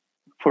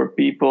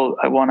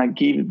to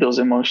give those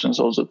emotions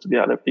also to the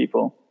other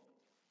people.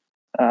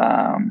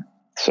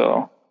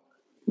 So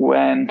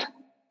when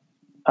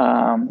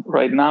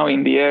right now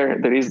in the air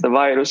there is the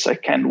virus, I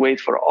can't wait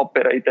for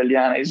Opera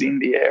Italiana is in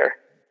the air,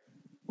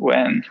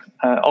 when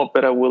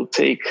opera will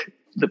take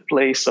the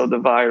place of the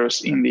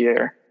virus in the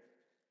air,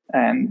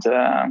 and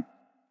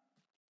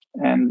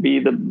be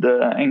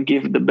and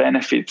give the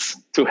benefits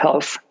to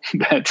health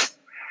that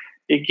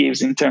it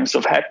gives in terms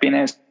of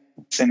happiness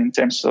and in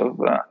terms of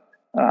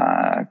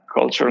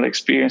cultural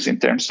experience, in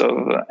terms of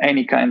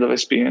any kind of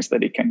experience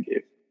that it can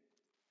give.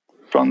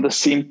 From the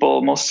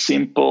most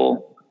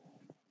simple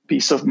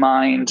peace of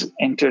mind,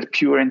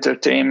 pure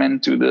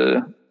entertainment, to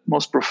the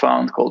most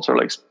profound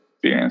cultural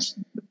experience,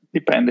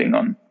 depending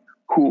on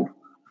who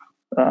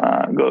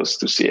goes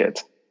to see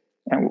it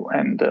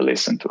and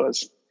listen to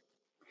us.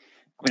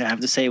 I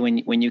have to say,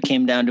 when you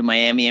came down to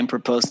Miami and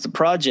proposed the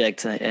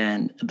project,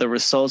 and the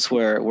results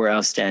were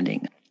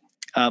outstanding.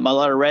 A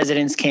lot of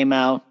residents came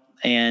out,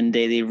 and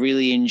they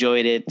really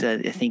enjoyed it.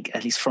 I think,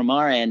 at least from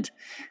our end,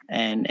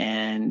 and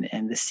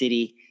the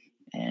city,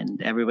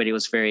 and everybody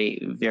was very,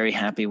 very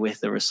happy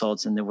with the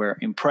results, and they were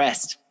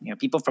impressed.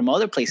 People from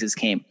other places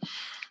came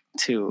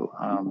to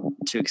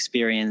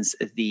experience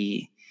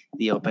the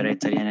Opera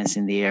Italiana is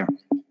in the air.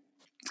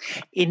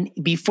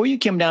 Before you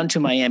came down to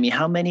Miami,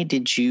 how many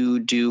did you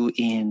do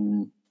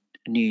in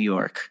New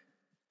York?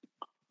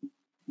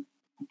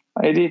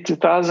 I did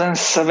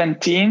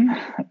 2017,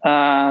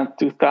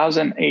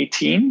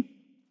 2018,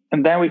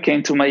 and then we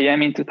came to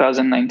Miami in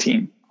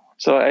 2019.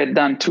 So I had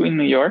done 2 in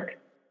New York,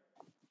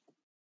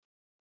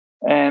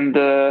 and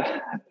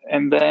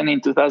then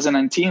in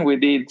 2019 we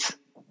did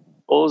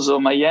also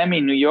Miami,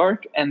 New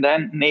York, and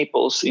then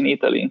Naples in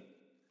Italy.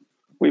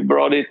 We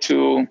brought it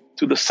to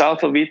the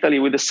south of Italy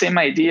with the same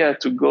idea,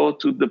 to go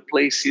to the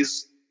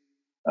places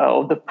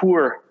of the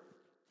poor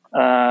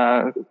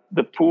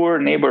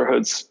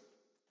neighborhoods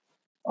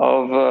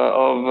of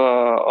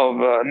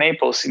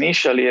Naples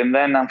initially, and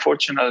then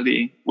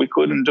unfortunately we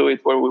couldn't do it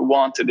where we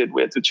wanted it.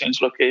 We had to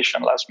change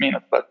location last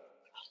minute. But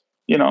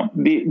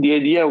the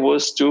idea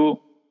was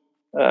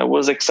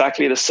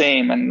exactly the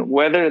same. And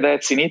whether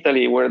that's in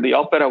Italy, where the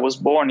opera was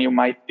born, you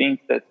might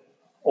think that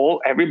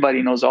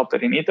everybody knows opera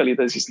in Italy.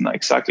 This is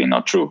not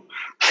true.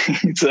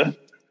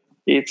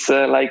 It's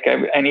like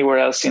anywhere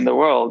else in the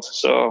world.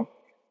 So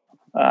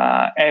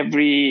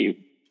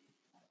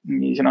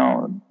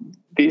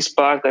this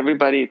part,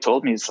 everybody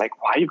told me, it's like,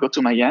 why you go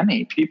to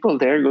Miami? People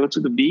there go to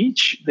the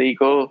beach. They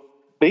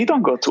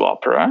don't go to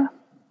opera.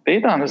 They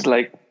don't. It's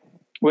like,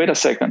 wait a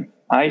second.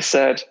 I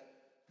said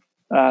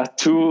I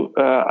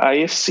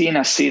have seen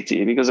a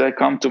city, because I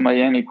come to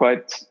Miami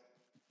quite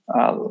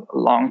a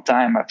long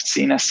time. I've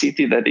seen a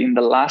city that in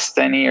the last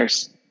 10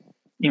 years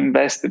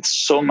invested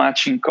so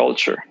much in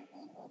culture,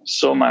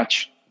 so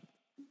much,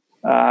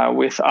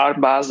 with Art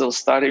Basel,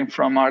 starting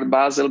from Art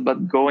Basel,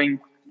 but going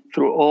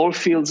through all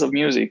fields of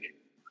music.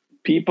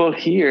 People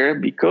here,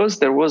 because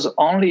there was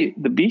only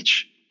the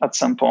beach at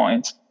some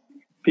point,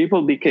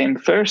 people became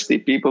thirsty.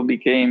 People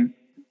became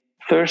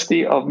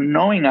thirsty of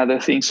knowing other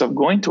things, of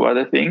going to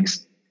other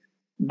things.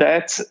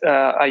 That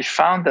I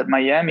found that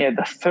Miami had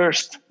a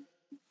thirst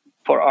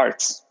for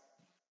arts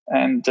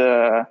and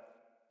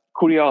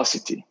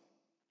curiosity.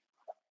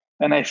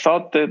 And I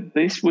thought that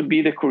this would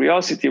be the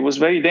curiosity. It was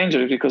very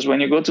dangerous because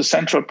when you go to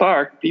Central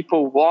Park,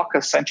 people walk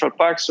at Central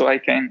Park, so I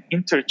can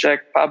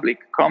interject public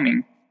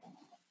coming,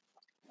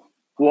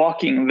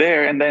 walking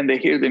there, and then they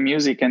hear the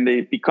music and they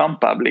become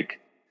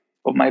public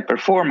of my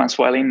performance.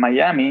 While in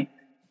Miami,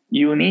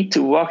 you need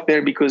to walk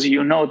there because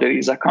you know there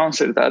is a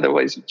concert.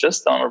 Otherwise, you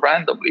just don't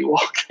randomly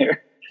walk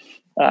there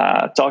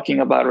talking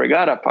about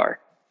Regatta Park.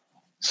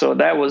 So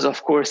that was,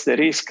 of course, the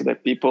risk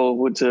that people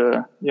would,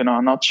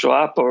 not show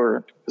up,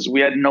 or because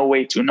we had no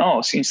way to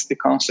know, since the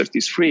concert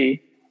is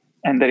free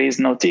and there is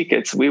no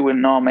tickets, we will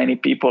know many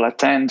people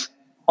attend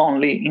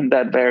only in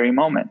that very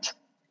moment.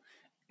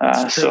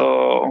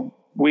 So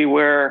we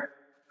were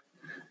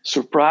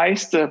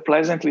surprised,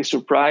 pleasantly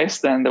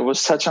surprised, and there was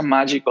such a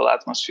magical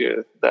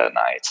atmosphere that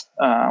night.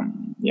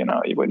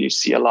 When you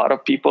see a lot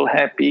of people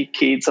happy,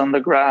 kids on the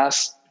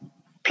grass,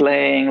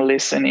 playing,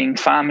 listening,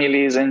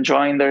 families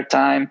enjoying their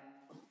time.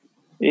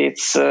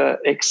 It's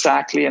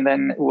exactly. And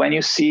then when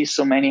you see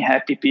so many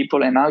happy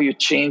people, and now you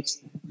change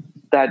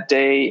that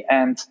day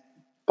and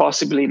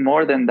possibly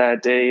more than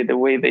that day, the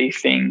way they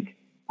think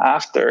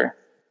after,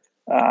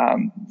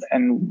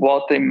 and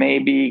what they may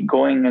be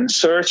going and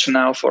search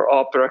now for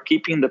opera,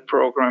 keeping the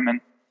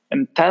program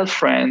and tell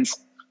friends.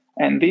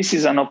 And this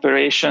is an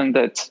operation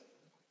that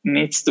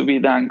needs to be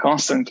done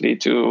constantly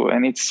too.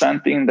 And it's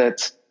something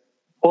that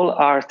all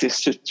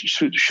artists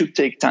should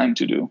take time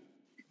to do.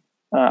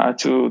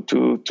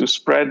 To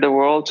spread the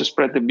world, to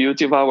spread the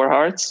beauty of our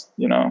hearts.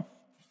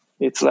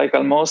 It's like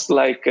almost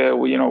like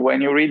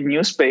when you read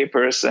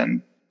newspapers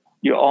and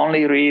you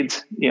only read,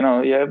 you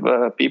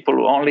have people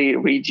who only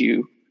read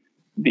you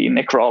the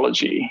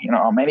necrology.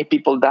 Many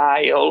people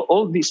die.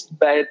 All this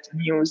bad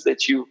news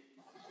that you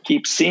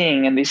keep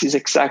seeing, and this is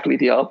exactly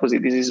the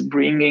opposite. This is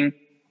bringing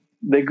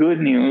the good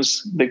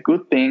news, the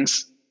good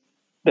things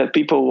that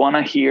people want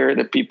to hear,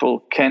 that people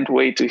can't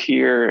wait to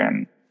hear,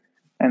 and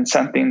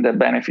something that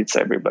benefits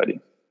everybody.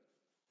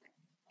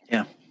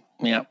 Yeah.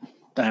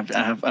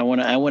 I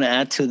want to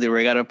add to the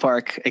Regatta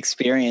Park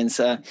experience.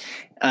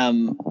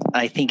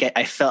 I think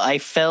I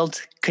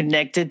felt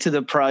connected to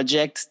the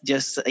project,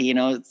 just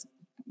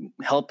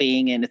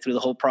helping and through the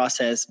whole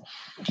process,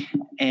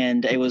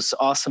 and it was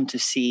awesome to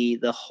see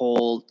the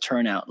whole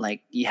turnout.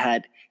 Like, you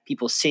had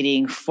people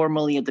sitting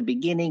formally at the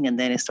beginning, and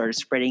then it started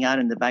spreading out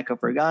in the back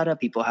of Regatta.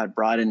 People had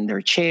brought in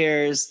their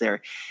chairs,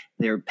 their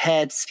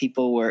pets.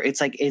 People were.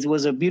 It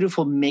was a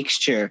beautiful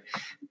mixture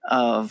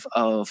of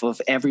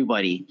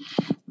everybody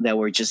that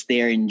were just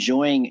there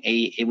enjoying.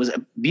 It was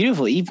a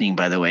beautiful evening,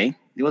 by the way.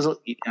 It was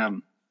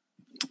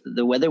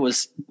the weather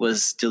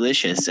was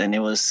delicious, and it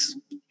was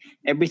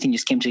everything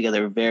just came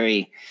together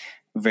very,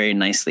 very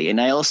nicely. And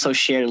I also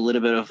shared a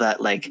little bit of that,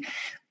 like,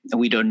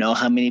 we don't know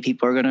how many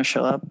people are going to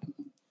show up.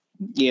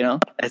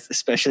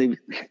 Especially,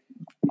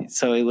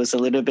 so it was a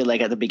little bit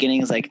like at the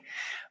beginning, it's like,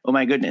 oh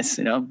my goodness,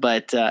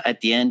 but at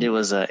the end it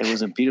was a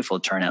beautiful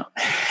turnout.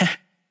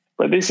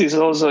 But this is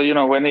also,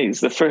 when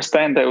it's the first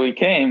time that we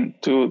came,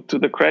 to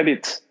the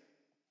credit,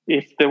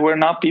 if there were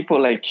not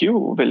people like you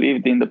who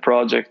believed in the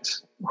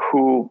project,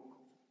 who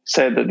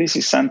said that this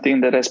is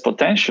something that has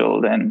potential,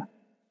 then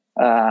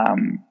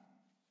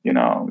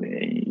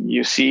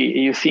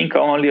you think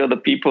only of the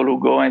people who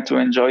go and to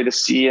enjoy the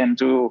sea and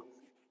do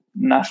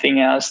nothing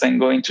else than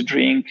going to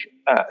drink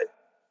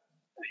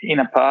in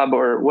a pub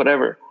or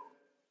whatever.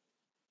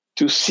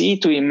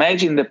 To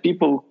imagine the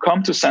people who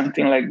come to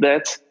something like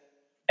that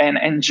and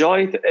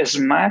enjoy it as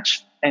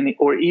much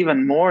or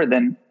even more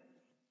than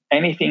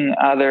anything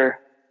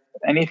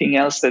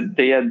else that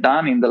they had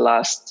done in the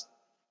last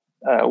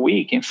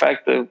week. In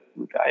fact,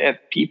 I had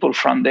people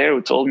from there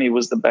who told me it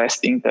was the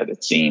best thing that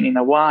I'd seen in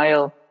a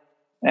while,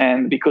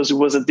 and because it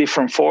was a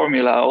different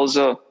formula.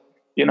 Also,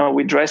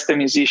 we dressed the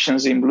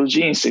musicians in blue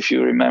jeans, if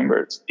you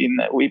remembered. It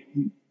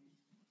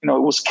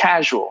was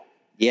casual.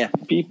 Yeah.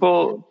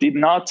 People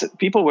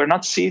were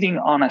not sitting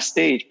on a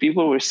stage.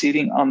 People were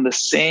sitting on the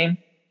same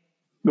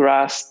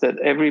grass that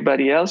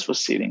everybody else was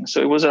sitting.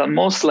 So it was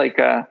almost like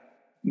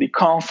the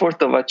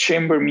comfort of a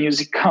chamber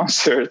music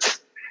concert.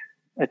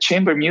 A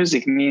chamber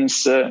music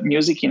means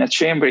music in a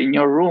chamber, in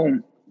your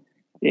room,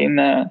 in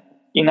a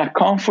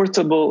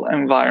comfortable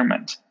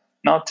environment,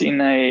 not in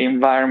an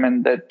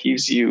environment that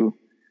gives you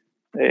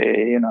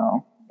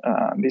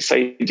this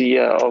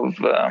idea of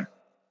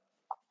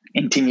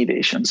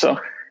intimidation. So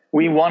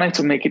we wanted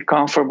to make it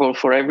comfortable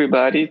for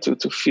everybody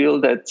to feel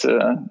that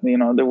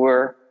there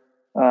were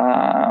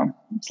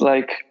it's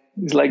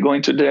like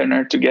going to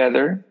dinner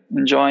together,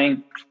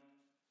 enjoying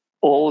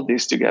all of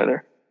this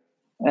together.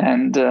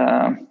 And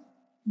I'm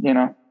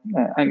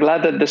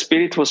glad that the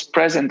spirit was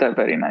present that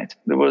very night.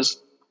 There was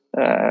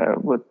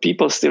what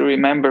people still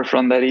remember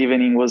from that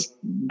evening was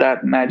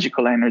that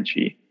magical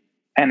energy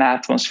and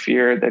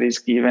atmosphere that is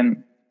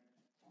given,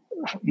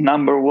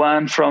 number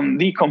one, from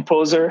the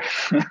composer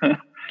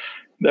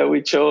that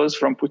we chose,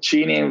 from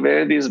Puccini and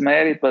Verdi's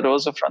merit, but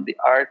also from the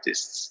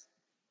artists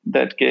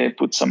that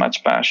put so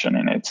much passion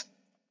in it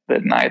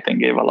that night and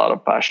gave a lot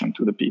of passion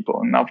to the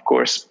people. And of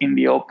course, in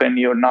the open,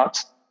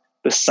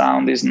 the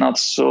sound is not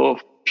so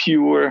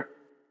pure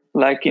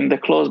like in the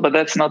close, but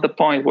that's not the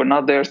point. We're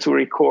not there to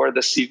record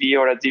a CV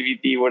or a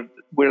DVD.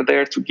 We're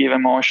there to give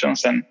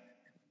emotions. And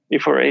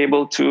if we're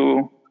able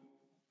to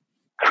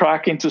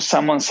crack into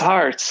someone's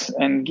heart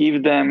and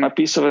give them a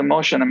piece of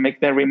emotion and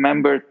make them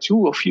remember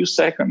a few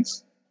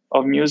seconds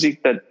of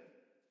music that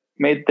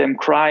made them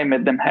cry,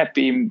 made them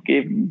happy,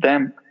 gave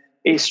them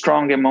a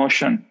strong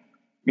emotion.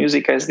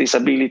 Music has this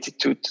ability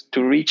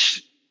to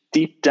reach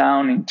deep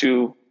down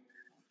into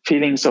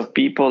feelings of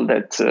people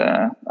that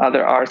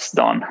other arts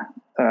done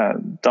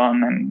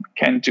and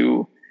can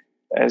do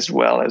as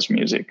well as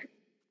music.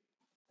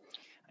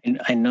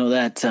 I know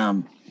that.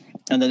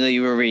 I know that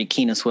you were very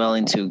keen as well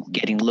into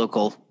getting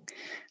local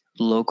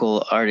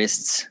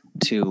artists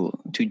to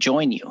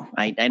join you.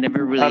 I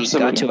never really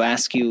Absolutely. got to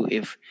ask you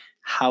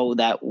how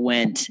that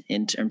went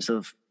in terms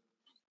of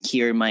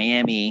here in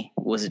Miami.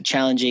 Was it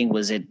challenging?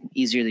 Was it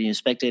easier than you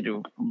expected,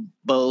 or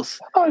both?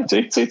 Oh,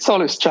 it's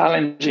always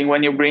challenging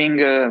when you bring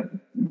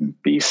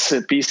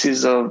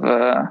pieces of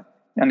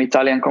an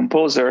Italian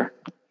composer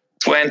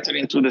to enter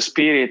into the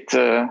spirit.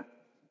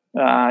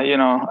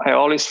 I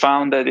always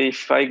found that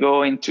if I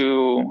go in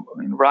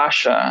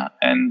Russia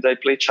and I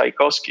play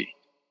Tchaikovsky,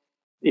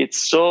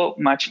 it's so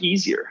much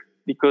easier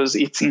because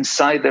it's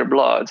inside their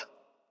blood,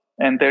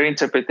 and their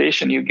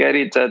interpretation, you get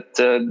it at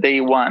day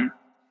one.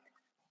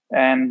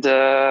 And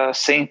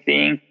same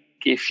thing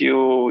if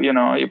you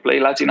play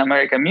Latin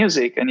American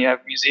music and you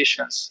have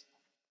musicians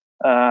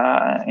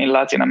in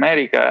Latin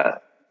America,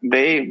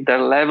 their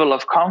level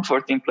of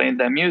comfort in playing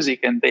their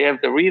music, and they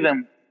have the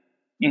rhythm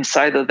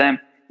inside of them.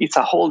 It's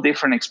a whole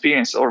different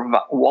experience. Or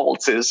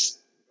waltzes,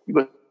 you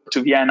go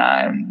to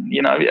Vienna and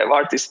you have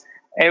artists.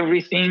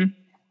 Everything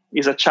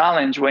is a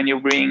challenge when you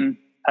bring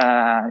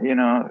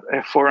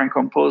foreign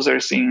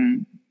composers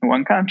in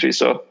one country.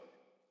 So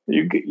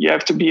you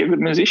have to be a good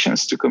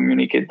musicians to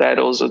communicate that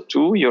also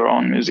to your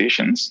own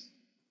musicians.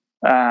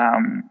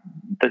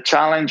 The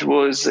challenge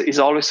is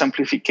always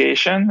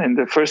amplification, and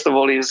the first of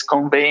all is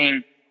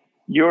conveying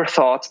your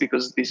thoughts,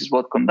 because this is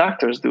what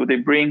conductors do.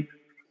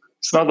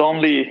 It's not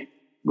only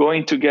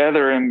going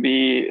together and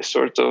be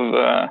sort of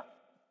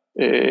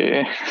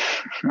I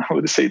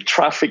would say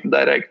traffic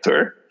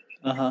director,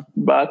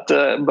 but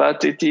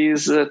it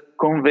is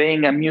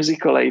conveying a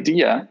musical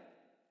idea,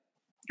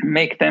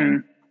 make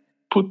them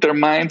put their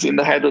minds in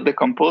the head of the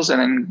composer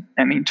and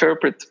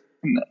interpret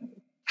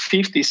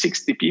 50,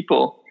 60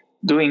 people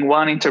doing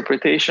one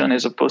interpretation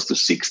as opposed to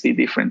 60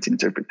 different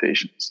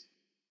interpretations,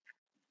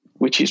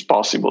 which is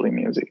possible in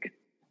music.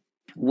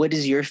 What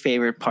is your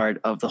favorite part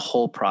of the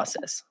whole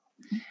process?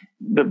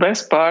 The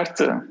best part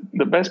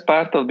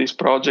of this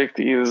project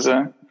is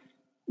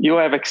you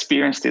have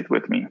experienced it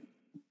with me.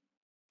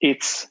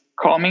 It's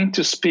coming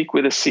to speak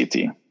with a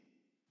city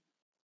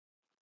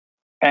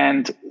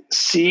and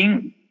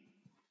seeing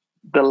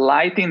the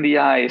light in the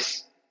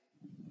eyes,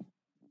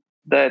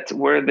 that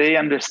where they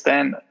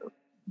understand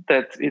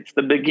that it's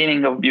the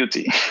beginning of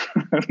beauty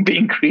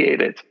being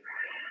created,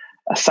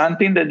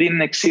 something that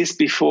didn't exist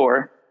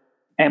before,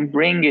 and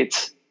bring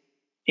it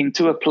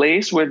into a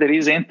place where there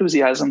is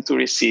enthusiasm to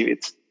receive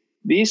it.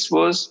 This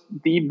was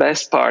the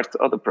best part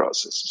of the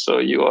process. So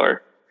you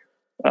are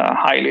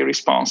highly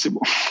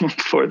responsible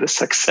for the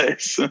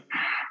success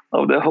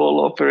of the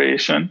whole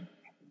operation.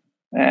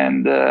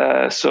 And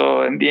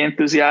and the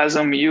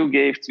enthusiasm you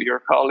gave to your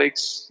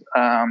colleagues,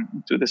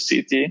 to the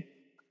city,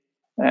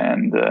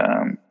 and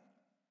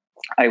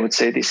I would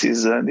say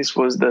this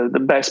was the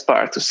best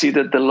part, to see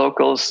that the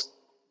locals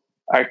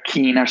are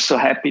keen, are so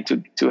happy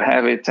to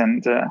have it.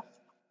 And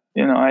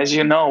as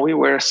you know, we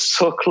were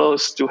so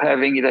close to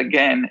having it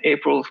again,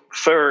 April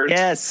 3rd,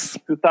 yes,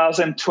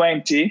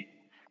 2020,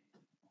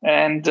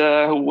 and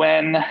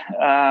when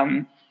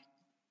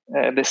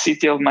the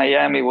city of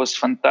Miami was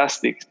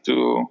fantastic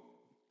to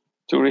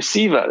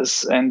receive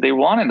us, and they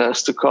wanted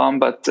us to come,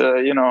 but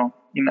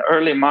in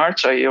early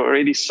March I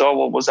already saw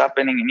what was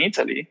happening in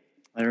Italy.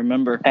 I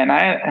remember, and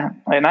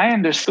I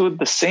understood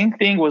the same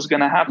thing was going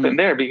to happen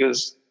there,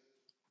 because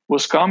it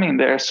was coming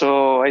there.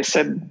 So I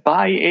said,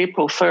 by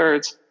April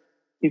 3rd,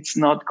 it's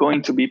not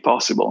going to be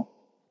possible,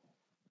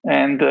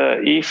 and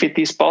if it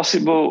is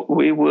possible,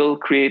 we will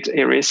create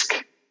a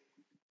risk,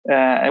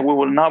 and we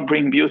will not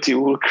bring beauty,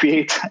 we will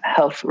create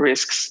health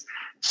risks.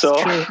 So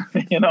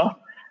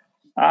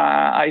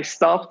I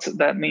stopped.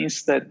 That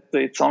means that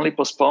it's only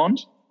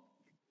postponed,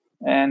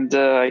 and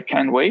I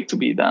can't wait to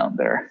be down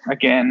there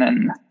again.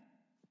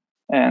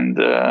 And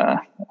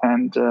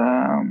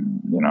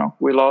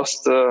we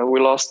lost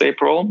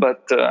April,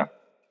 but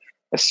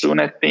as soon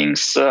as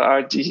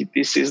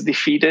this is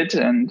defeated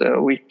and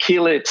we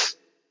kill it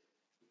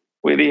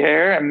with the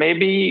air, and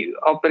maybe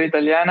Opera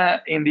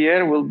Italiana in the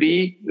air will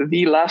be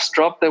the last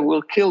drop that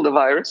will kill the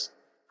virus,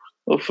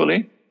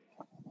 hopefully.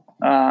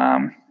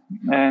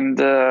 And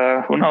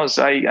who knows?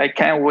 I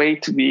can't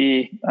wait to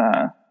be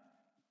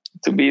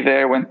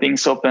there when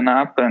things open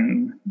up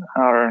and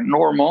are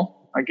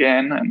normal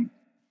again, and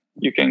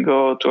you can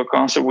go to a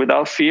concert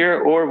without fear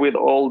or with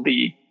all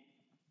the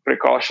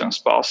precautions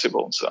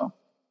possible. So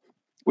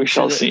we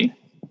shall see.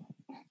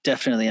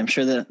 Definitely. I'm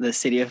sure the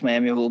city of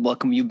Miami will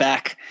welcome you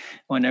back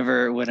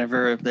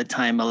whenever the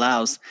time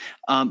allows.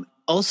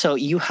 Also,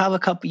 you have a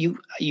couple,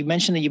 you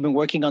mentioned that you've been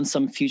working on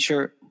some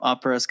future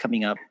operas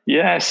coming up.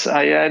 Yes,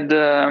 I had,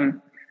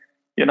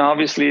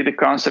 obviously the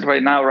concert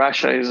right now,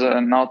 Russia is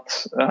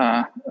not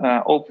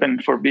open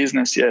for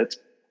business yet,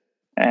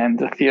 and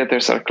the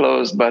theaters are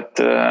closed, but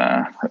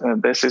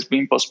this has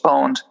been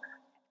postponed.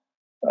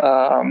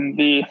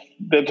 The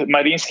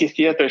Mariinsky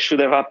Theater should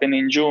have happened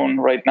in June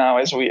right now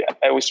as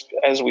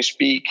we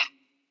speak.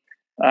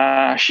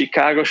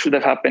 Chicago should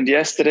have happened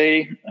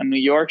yesterday, and New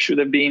York should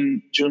have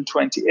been June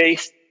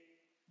 28th.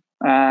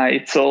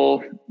 It's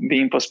all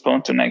being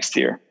postponed to next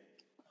year.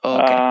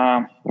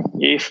 Okay.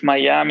 If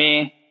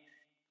Miami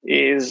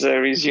is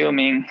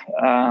resuming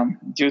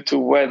due to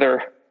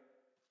weather,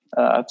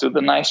 to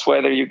the nice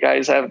weather you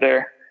guys have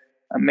there,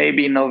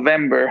 maybe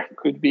November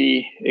could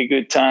be a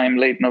good time,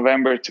 late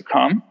November, to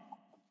come.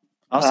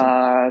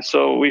 Awesome.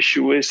 So we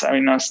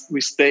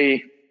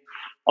stay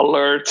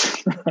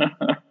alert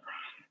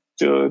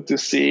to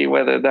see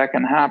whether that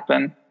can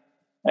happen.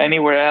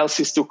 Anywhere else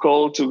is too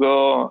cold to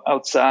go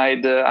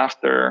outside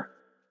after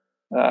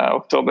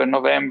October,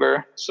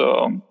 November.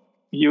 So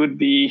you would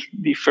be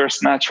the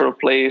first natural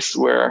place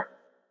where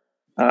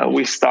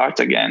we start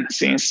again,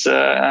 since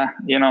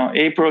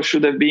April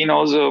should have been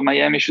also,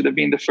 Miami should have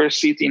been the first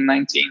city in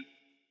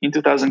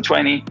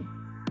 2020.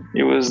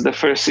 It was the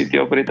first city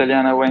Opera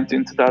Italiana went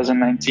in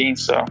 2019.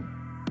 So,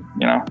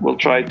 we'll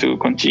try to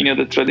continue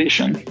the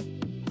tradition.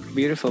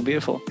 Beautiful,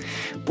 beautiful.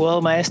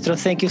 Well, Maestro,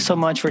 thank you so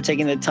much for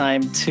taking the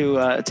time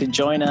to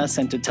join us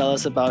and to tell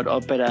us about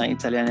Opera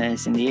Italiana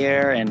is in the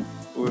air, and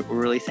we're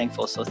really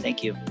thankful. So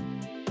thank you.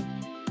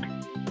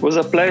 It was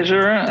a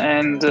pleasure,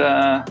 and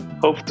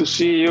hope to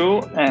see you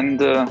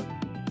and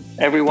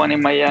everyone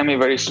in Miami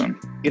very soon.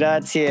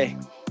 Grazie.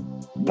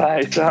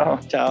 Bye. Ciao.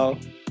 Ciao.